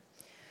supervisor.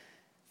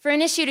 For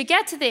an issue to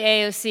get to the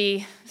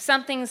AOC,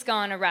 something's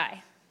gone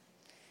awry.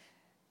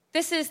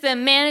 This is the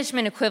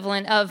management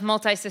equivalent of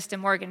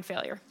multi-system organ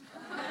failure.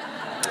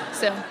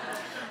 So,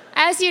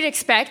 as you'd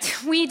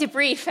expect, we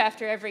debrief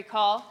after every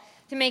call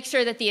to make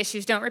sure that the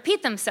issues don't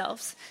repeat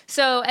themselves.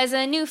 So, as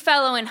a new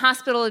fellow in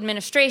hospital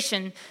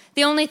administration,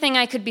 the only thing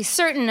I could be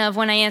certain of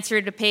when I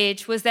answered a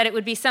page was that it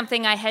would be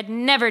something I had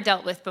never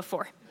dealt with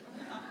before.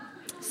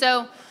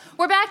 So,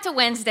 we're back to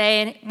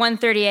Wednesday at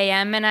 1:30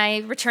 a.m., and I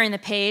return the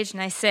page,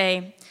 and I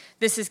say,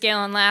 "This is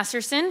Galen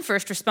Lasserson,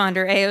 first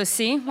responder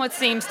AOC. What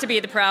seems to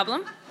be the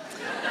problem?"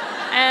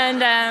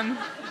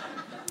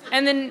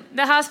 And then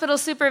the hospital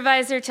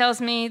supervisor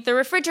tells me the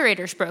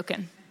refrigerator's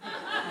broken.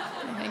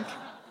 I think,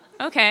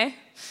 okay.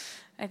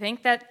 I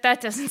think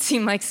that doesn't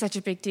seem like such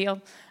a big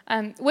deal.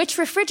 Which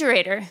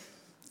refrigerator?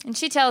 And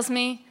she tells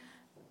me,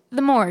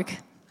 the morgue.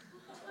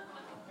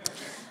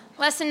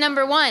 Lesson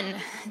number 1,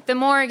 the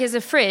morgue is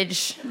a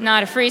fridge,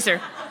 not a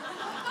freezer.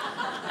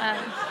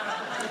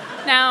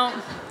 Now,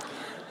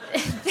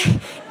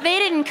 they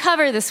didn't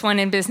cover this one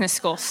in business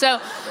school, so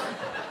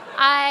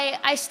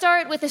I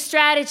start with a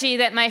strategy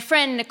that my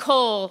friend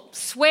Nicole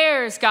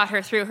swears got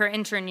her through her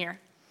intern year.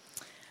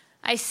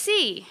 I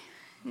see.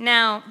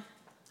 Now,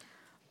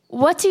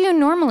 what do you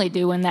normally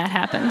do when that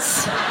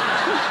happens?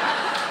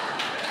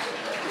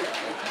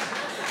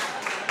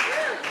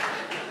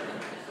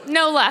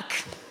 No luck.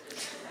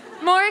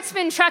 Morgue's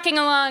been trucking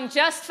along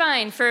just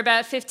fine for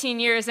about 15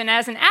 years, and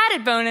as an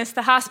added bonus,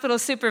 the hospital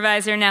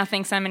supervisor now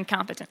thinks I'm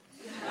incompetent.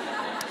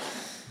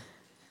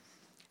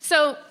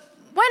 So,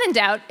 when in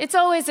doubt, it's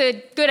always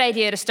a good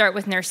idea to start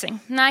with nursing.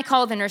 And I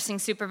call the nursing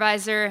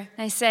supervisor,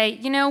 and I say,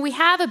 we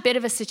have a bit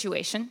of a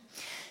situation.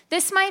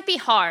 This might be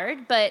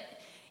hard, but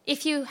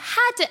if you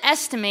had to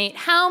estimate,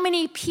 how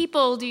many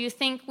people do you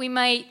think we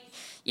might,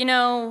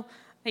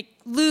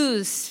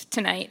 lose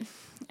tonight?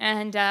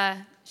 And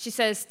she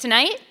says,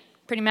 tonight?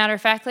 Pretty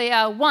matter-of-factly,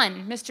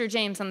 1, Mr.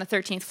 James on the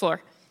 13th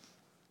floor.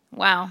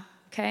 Wow,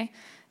 okay,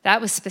 that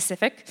was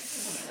specific.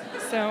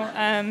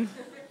 So,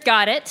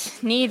 got it,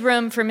 need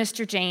room for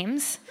Mr.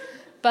 James.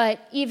 But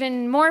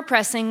even more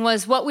pressing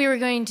was what we were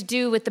going to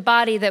do with the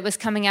body that was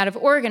coming out of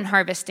organ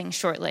harvesting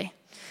shortly.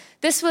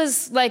 This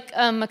was like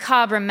a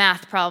macabre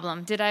math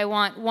problem. Did I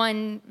want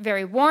one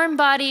very warm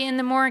body in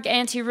the morgue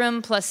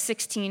anteroom plus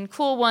 16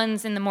 cool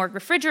ones in the morgue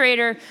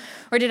refrigerator,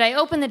 or did I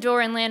open the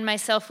door and land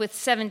myself with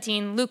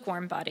 17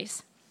 lukewarm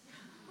bodies?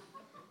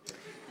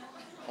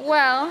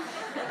 Well,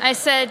 I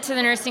said to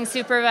the nursing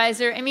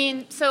supervisor,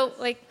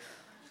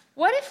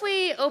 what if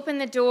we open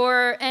the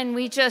door and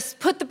we just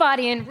put the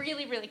body in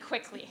really, really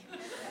quickly?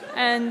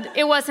 And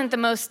it wasn't the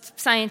most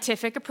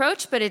scientific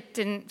approach, but it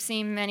didn't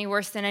seem any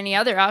worse than any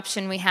other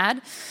option we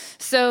had.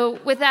 So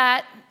with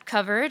that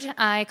covered,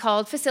 I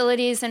called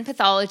facilities and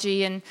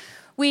pathology, and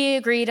we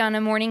agreed on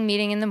a morning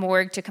meeting in the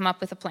morgue to come up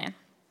with a plan.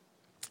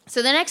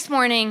 So the next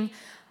morning,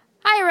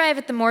 I arrive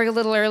at the morgue a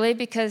little early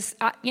because,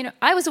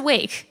 I was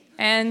awake.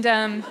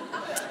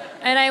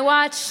 And I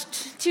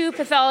watched 2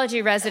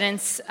 pathology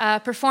residents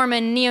perform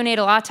a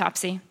neonatal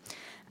autopsy.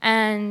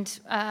 And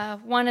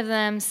one of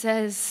them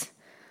says,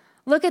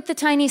 "Look at the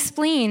tiny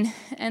spleen,"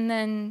 and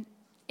then,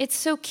 "It's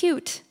so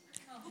cute."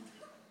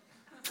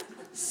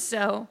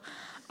 So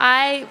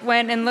I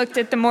went and looked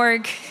at the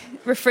morgue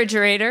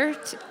refrigerator,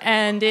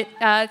 and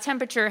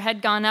temperature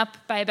had gone up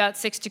by about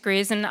 6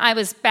 degrees, and I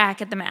was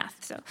back at the math.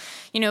 So,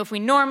 if we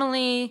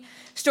normally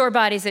store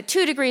bodies at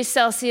 2 degrees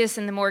Celsius,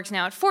 and the morgue's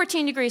now at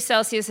 14 degrees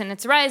Celsius, and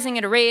it's rising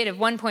at a rate of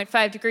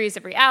 1.5 degrees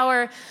every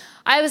hour,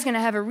 I was going to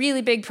have a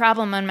really big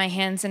problem on my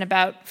hands in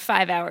about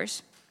 5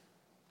 hours.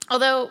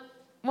 Although,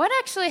 what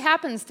actually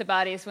happens to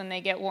bodies when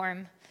they get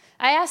warm?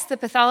 I asked the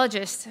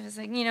pathologist, I was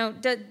like,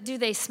 do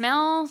they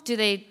smell?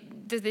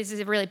 Does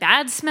it really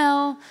bad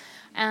smell?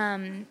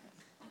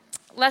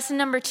 Lesson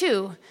number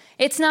 2,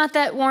 it's not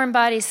that warm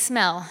bodies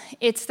smell,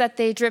 it's that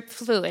they drip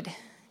fluid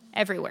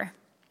everywhere.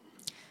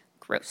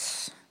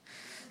 Gross.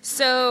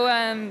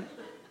 So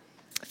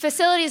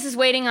facilities is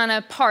waiting on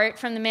a part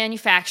from the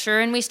manufacturer,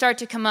 and we start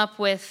to come up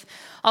with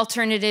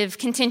alternative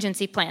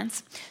contingency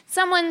plans.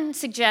 Someone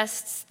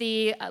suggests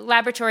the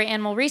Laboratory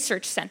Animal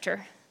Research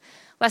Center.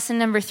 Lesson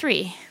number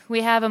 3,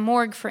 we have a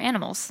morgue for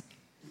animals,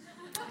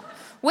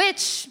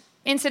 which,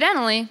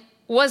 incidentally,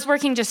 was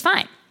working just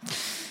fine.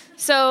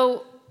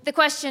 So the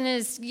question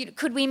is,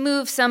 could we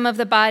move some of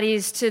the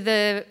bodies to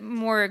the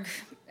morgue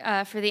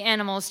for the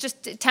animals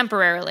just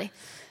temporarily?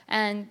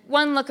 And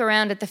one look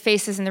around at the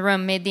faces in the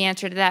room made the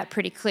answer to that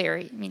pretty clear.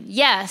 I mean,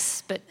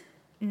 yes, but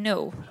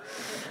no.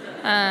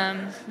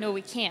 No,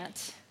 we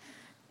can't.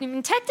 I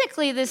mean,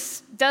 technically,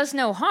 this does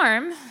no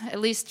harm, at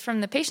least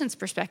from the patient's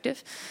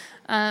perspective,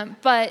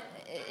 but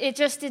it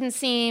just didn't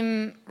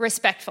seem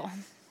respectful.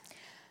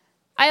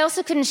 I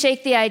also couldn't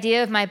shake the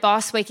idea of my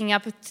boss waking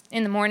up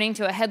in the morning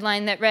to a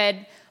headline that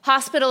read,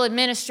 "Hospital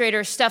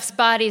administrator stuffs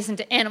bodies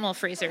into animal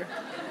freezer."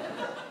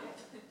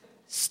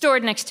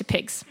 Stored next to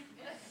pigs.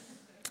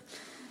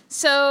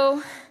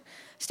 So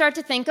start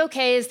to think,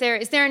 okay, is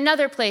there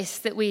another place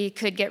that we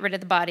could get rid of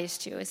the bodies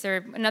to? Is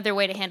there another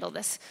way to handle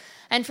this?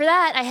 And for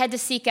that, I had to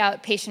seek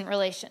out patient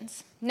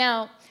relations.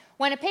 Now,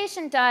 when a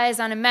patient dies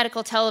on a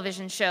medical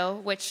television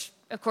show, which,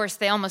 of course,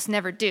 they almost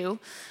never do,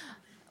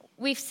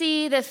 we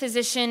see the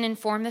physician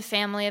inform the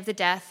family of the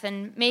death,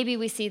 and maybe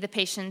we see the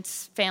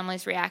patient's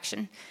family's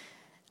reaction.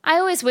 I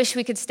always wish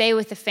we could stay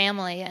with the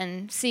family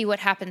and see what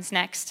happens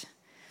next.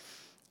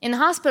 In the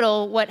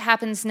hospital, what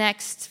happens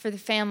next for the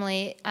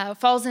family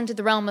falls into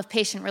the realm of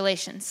patient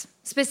relations,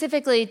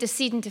 specifically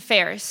decedent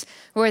affairs,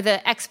 who are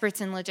the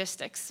experts in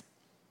logistics.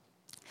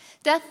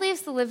 Death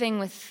leaves the living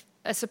with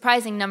a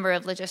surprising number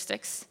of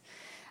logistics.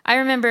 I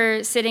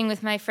remember sitting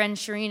with my friend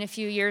Shireen a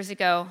few years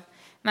ago.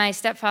 My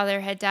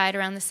stepfather had died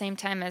around the same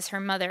time as her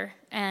mother,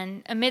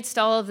 and amidst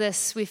all of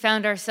this, we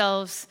found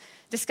ourselves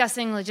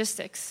discussing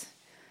logistics.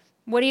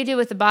 What do you do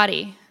with the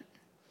body?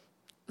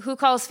 Who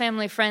calls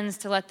family friends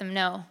to let them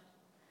know?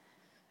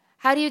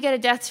 How do you get a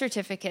death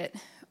certificate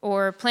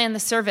or plan the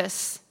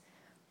service,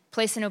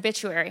 place an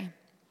obituary?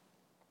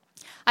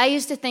 I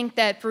used to think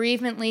that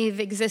bereavement leave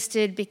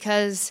existed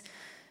because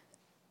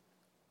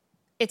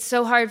it's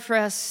so hard for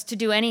us to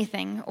do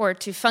anything or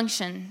to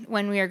function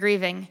when we are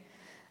grieving.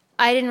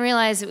 I didn't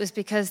realize it was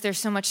because there's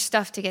so much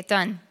stuff to get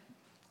done.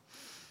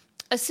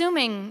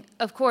 Assuming,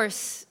 of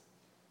course,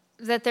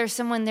 that there's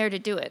someone there to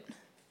do it.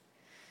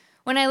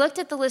 When I looked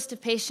at the list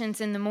of patients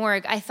in the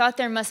morgue, I thought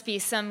there must be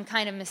some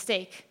kind of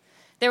mistake.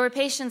 There were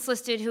patients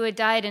listed who had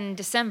died in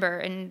December,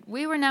 and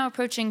we were now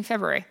approaching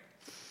February.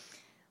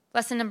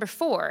 Lesson number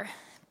 4,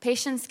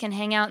 patients can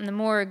hang out in the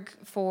morgue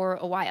for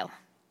a while.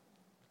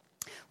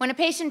 When a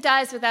patient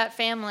dies without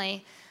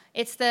family,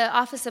 it's the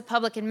Office of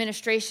Public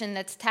Administration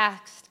that's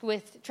tasked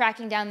with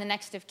tracking down the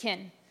next of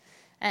kin,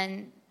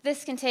 and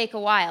this can take a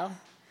while.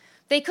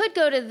 They could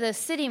go to the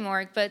city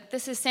morgue, but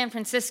this is San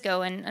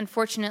Francisco, and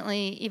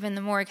unfortunately, even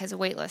the morgue has a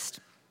wait list.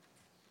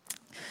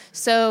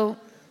 So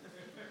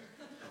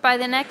by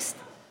the next...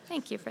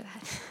 Thank you for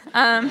that.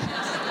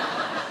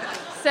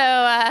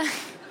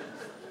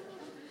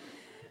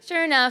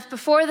 Sure enough,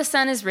 before the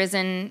sun has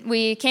risen,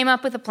 we came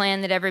up with a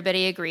plan that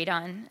everybody agreed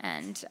on.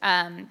 And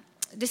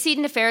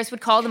decedent affairs would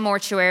call the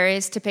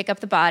mortuaries to pick up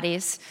the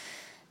bodies.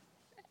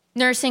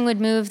 Nursing would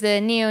move the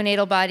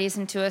neonatal bodies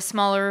into a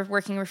smaller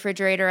working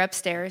refrigerator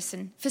upstairs.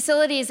 And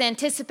facilities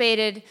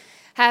anticipated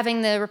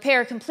having the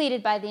repair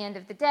completed by the end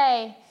of the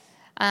day.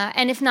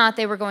 And if not,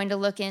 they were going to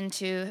look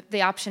into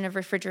the option of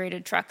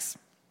refrigerated trucks.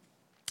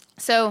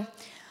 So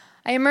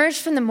I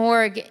emerged from the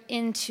morgue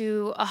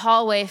into a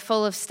hallway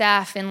full of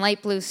staff in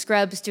light blue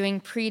scrubs doing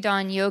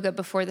pre-dawn yoga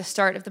before the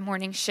start of the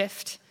morning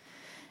shift.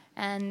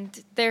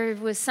 And there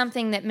was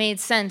something that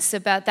made sense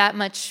about that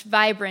much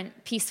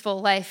vibrant, peaceful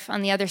life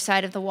on the other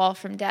side of the wall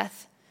from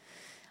death.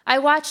 I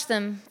watched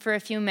them for a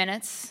few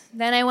minutes.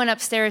 Then I went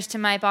upstairs to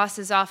my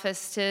boss's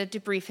office to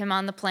debrief him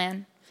on the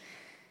plan.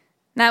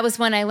 That was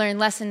when I learned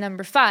lesson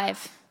number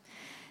 5.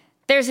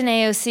 There's an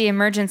AOC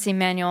emergency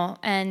manual,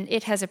 and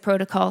it has a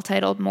protocol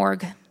titled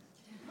morgue.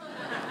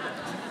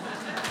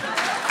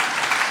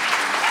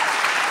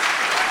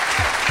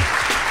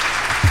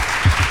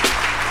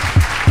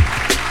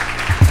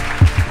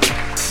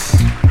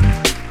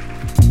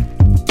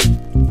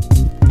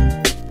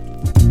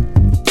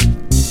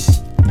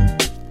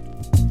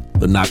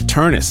 The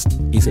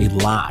Nocturnists is a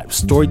live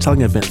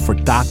storytelling event for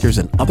doctors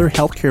and other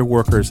healthcare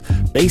workers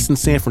based in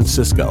San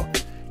Francisco.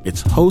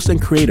 Its host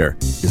and creator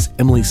is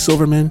Emily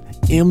Silverman,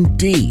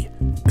 MD.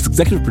 Its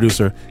executive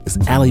producer is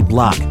Allie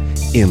Block,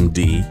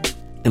 MD.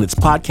 And its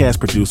podcast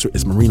producer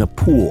is Marina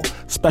Poole.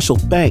 Special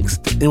thanks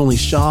to Emily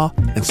Shaw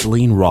and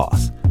Celine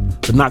Ross.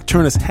 The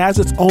Nocturnist has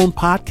its own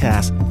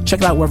podcast. Check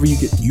it out wherever you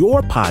get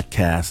your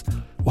podcasts.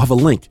 We'll have a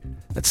link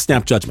at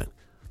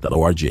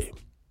snapjudgment.org.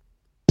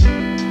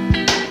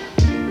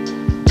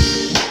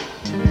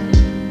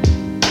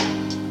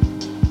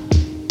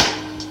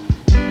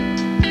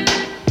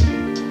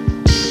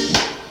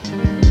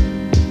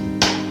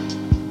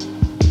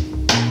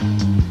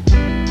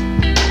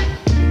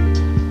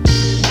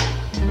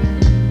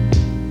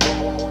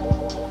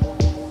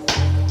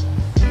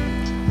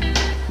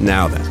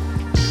 Now then,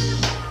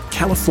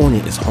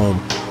 California is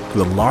home to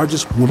the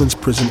largest women's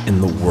prison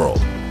in the world.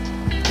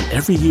 And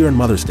every year on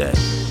Mother's Day,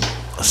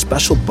 a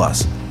special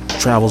bus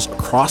travels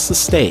across the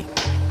state,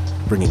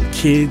 bringing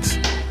kids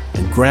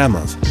and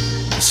grandmas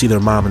to see their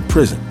mom in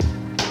prison.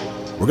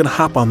 We're going to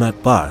hop on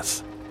that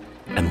bus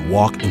and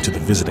walk into the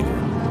visiting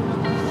room.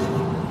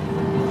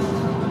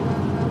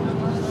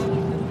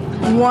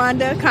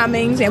 Wanda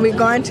Cummings, and we're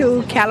going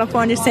to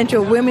California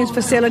Central Women's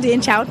Facility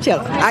in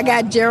Chowchilla. I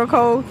got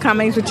Jericho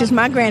Cummings, which is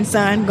my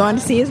grandson, going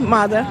to see his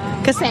mother,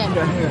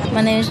 Cassandra.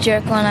 My name is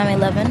Jericho and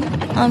I'm 11.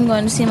 I'm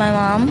going to see my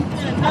mom.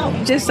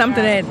 Just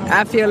something that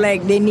I feel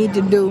like they need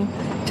to do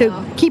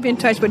to keep in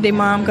touch with their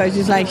mom, because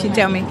just like she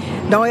tell me,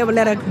 don't ever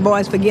let her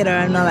boys forget her.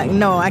 And I'm like,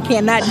 no, I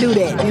cannot do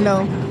that, you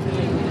know.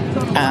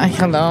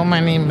 Hello,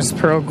 my name is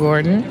Pearl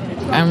Gordon.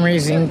 I'm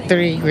raising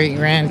 3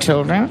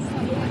 great-grandchildren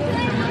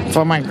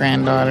for my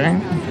granddaughter.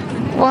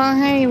 Well,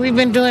 hey, we've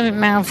been doing it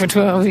now for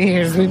 12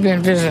 years. We've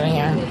been visiting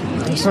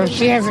her. So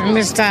she hasn't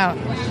missed out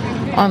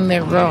on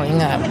their growing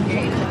up.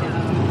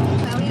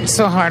 It's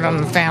so hard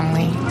on the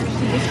family.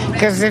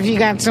 Because if you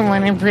got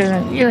someone in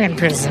prison, you're in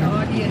prison.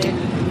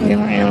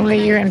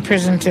 You're in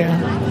prison too.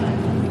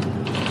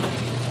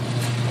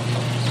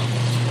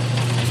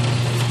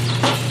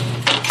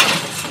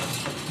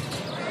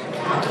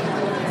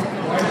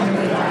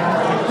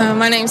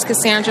 My name's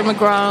Cassandra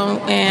McGraw,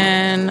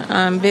 and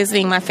I'm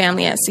visiting my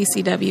family at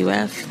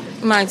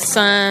CCWF. My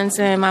sons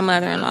and my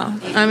mother-in-law.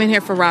 I'm in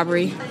here for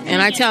robbery,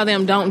 and I tell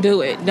them don't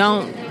do it.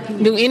 Don't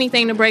do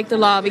anything to break the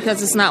law,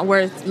 because it's not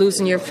worth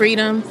losing your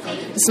freedom.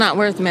 It's not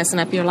worth messing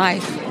up your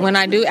life. When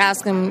I do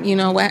ask them,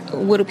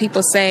 what do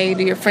people say?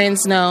 Do your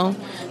friends know?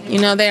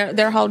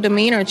 Their whole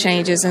demeanor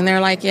changes, and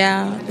they're like,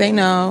 yeah, they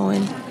know,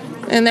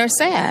 and they're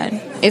sad.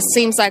 It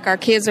seems like our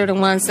kids are the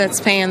ones that's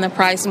paying the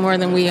price more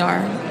than we are,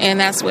 and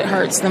that's what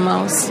hurts the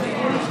most.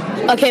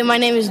 Okay, my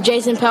name is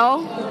Jason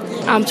Powell.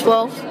 I'm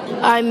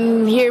 12.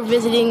 I'm here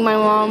visiting my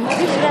mom.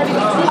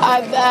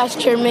 I've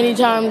asked her many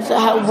times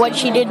what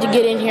she did to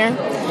get in here,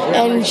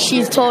 and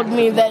she's told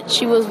me that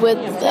she was with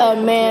a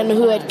man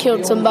who had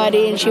killed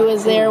somebody, and she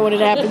was there when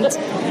it happened.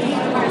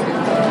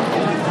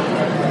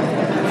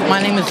 My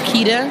name is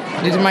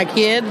Keita. These are my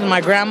kids and my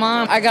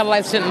grandma. I got a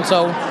life sentence,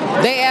 so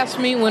they ask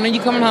me, when are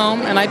you coming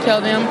home? And I tell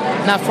them,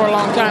 not for a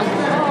long time.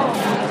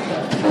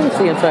 Let me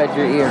see inside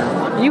your ear.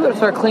 You gotta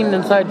start cleaning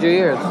inside your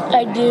ears.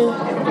 I do.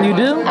 You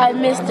do? I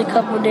missed a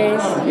couple days.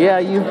 Yeah,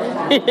 you.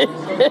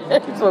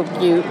 So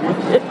cute.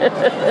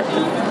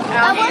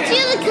 I want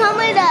you to come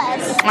with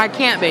us. I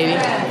can't, baby.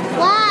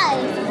 Why?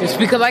 It's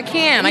because I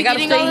can. I gotta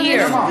stay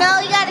here. No,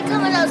 you gotta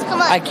come with us.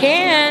 Come on. I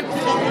can't.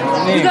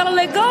 You gotta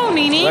let go,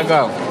 Nene. Let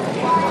go.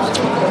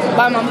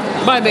 Bye, Mom.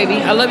 Bye,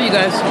 baby. I love you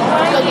guys.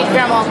 Go get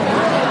Grandma.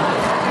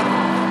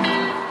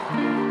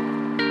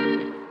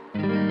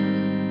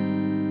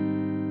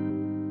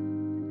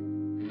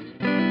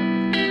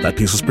 That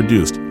piece was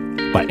produced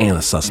by Anna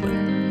Sussman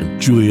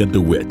and Julia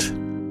DeWitt.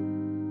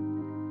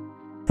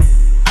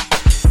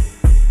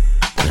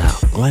 Now,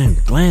 Glenn,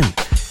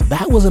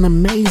 that was an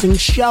amazing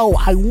show.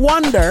 I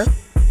wonder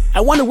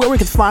where we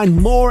could find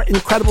more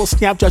incredible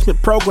Snap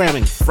Judgment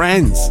programming.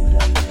 Friends,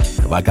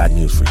 have I got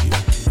news for you.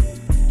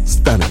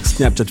 Stunning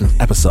Snap Judgment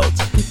episodes,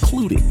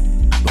 including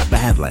The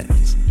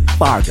Badlands,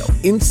 Fargo,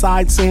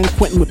 Inside San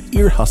Quentin with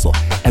Ear Hustle,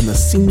 and the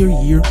Senior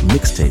Year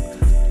Mixtape,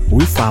 where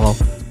we follow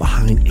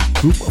behind a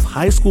group of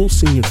high school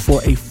seniors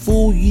for a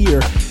full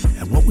year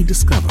and what we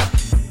discover.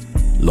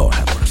 Lord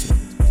have mercy.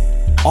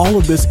 All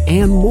of this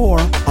and more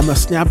on the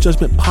Snap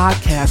Judgment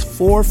podcast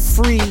for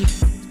free.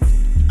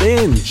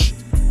 Binge.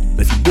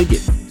 If you dig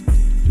it,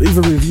 leave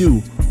a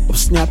review of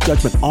Snap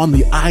Judgment on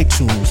the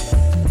iTunes.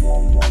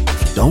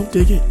 If you don't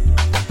dig it,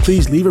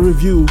 please leave a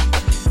review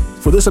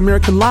for This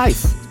American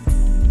Life.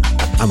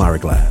 I'm Ira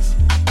Glass.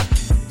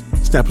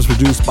 Snap is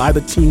produced by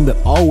the team that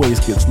always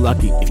gets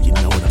lucky, if you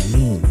know what I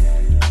mean.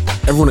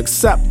 Everyone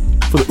except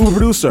for the Uber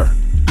producer,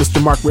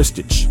 Mr. Mark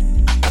Ristich.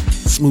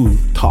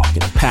 Smooth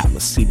talking Pat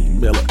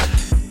Mesiti-Miller.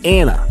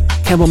 Anna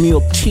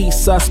Chamomile T.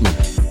 Sussman.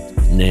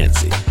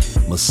 Nancy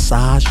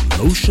Massage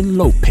Lotion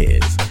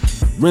Lopez.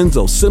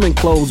 Renzo Cinnamon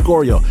Cloves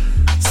Gorio.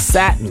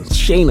 Satin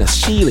Shayna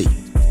Sheely.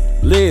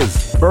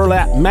 Liz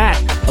Burlap Mack.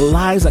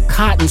 Eliza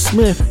Cotton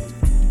Smith.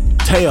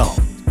 Teo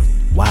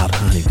Wild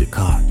Honey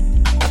Ducat.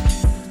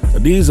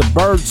 Adiza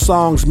Bird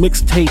Songs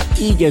Mixtape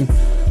Egan.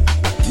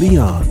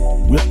 Leon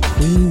Whipped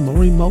Cream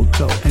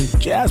Morimoto.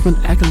 And Jasmine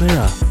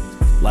Aguilera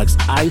likes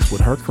ice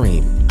with her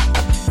cream.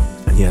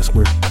 And yes,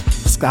 we're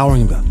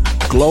scouring the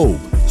globe,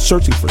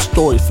 searching for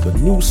stories for the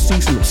new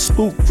season of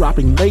Spook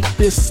dropping late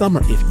this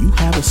summer. If you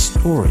have a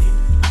story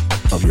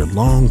of your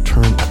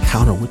long-term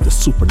encounter with the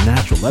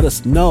supernatural, let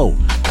us know.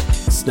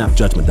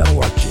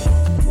 snapjudgment.org.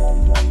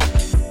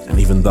 And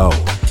even though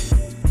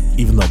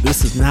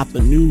this is not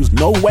the news,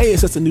 no way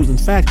is this the news. In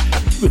fact,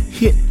 you could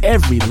hit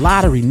every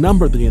lottery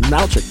number the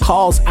announcer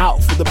calls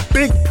out for the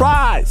big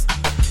prize,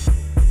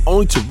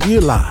 only to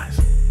realize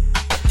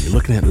you're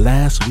looking at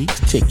last week's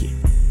ticket.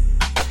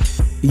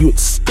 You would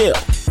still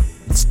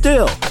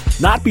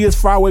not be as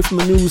far away from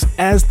the news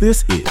as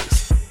this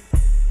is.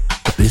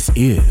 But This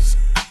is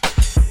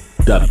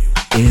WNYC.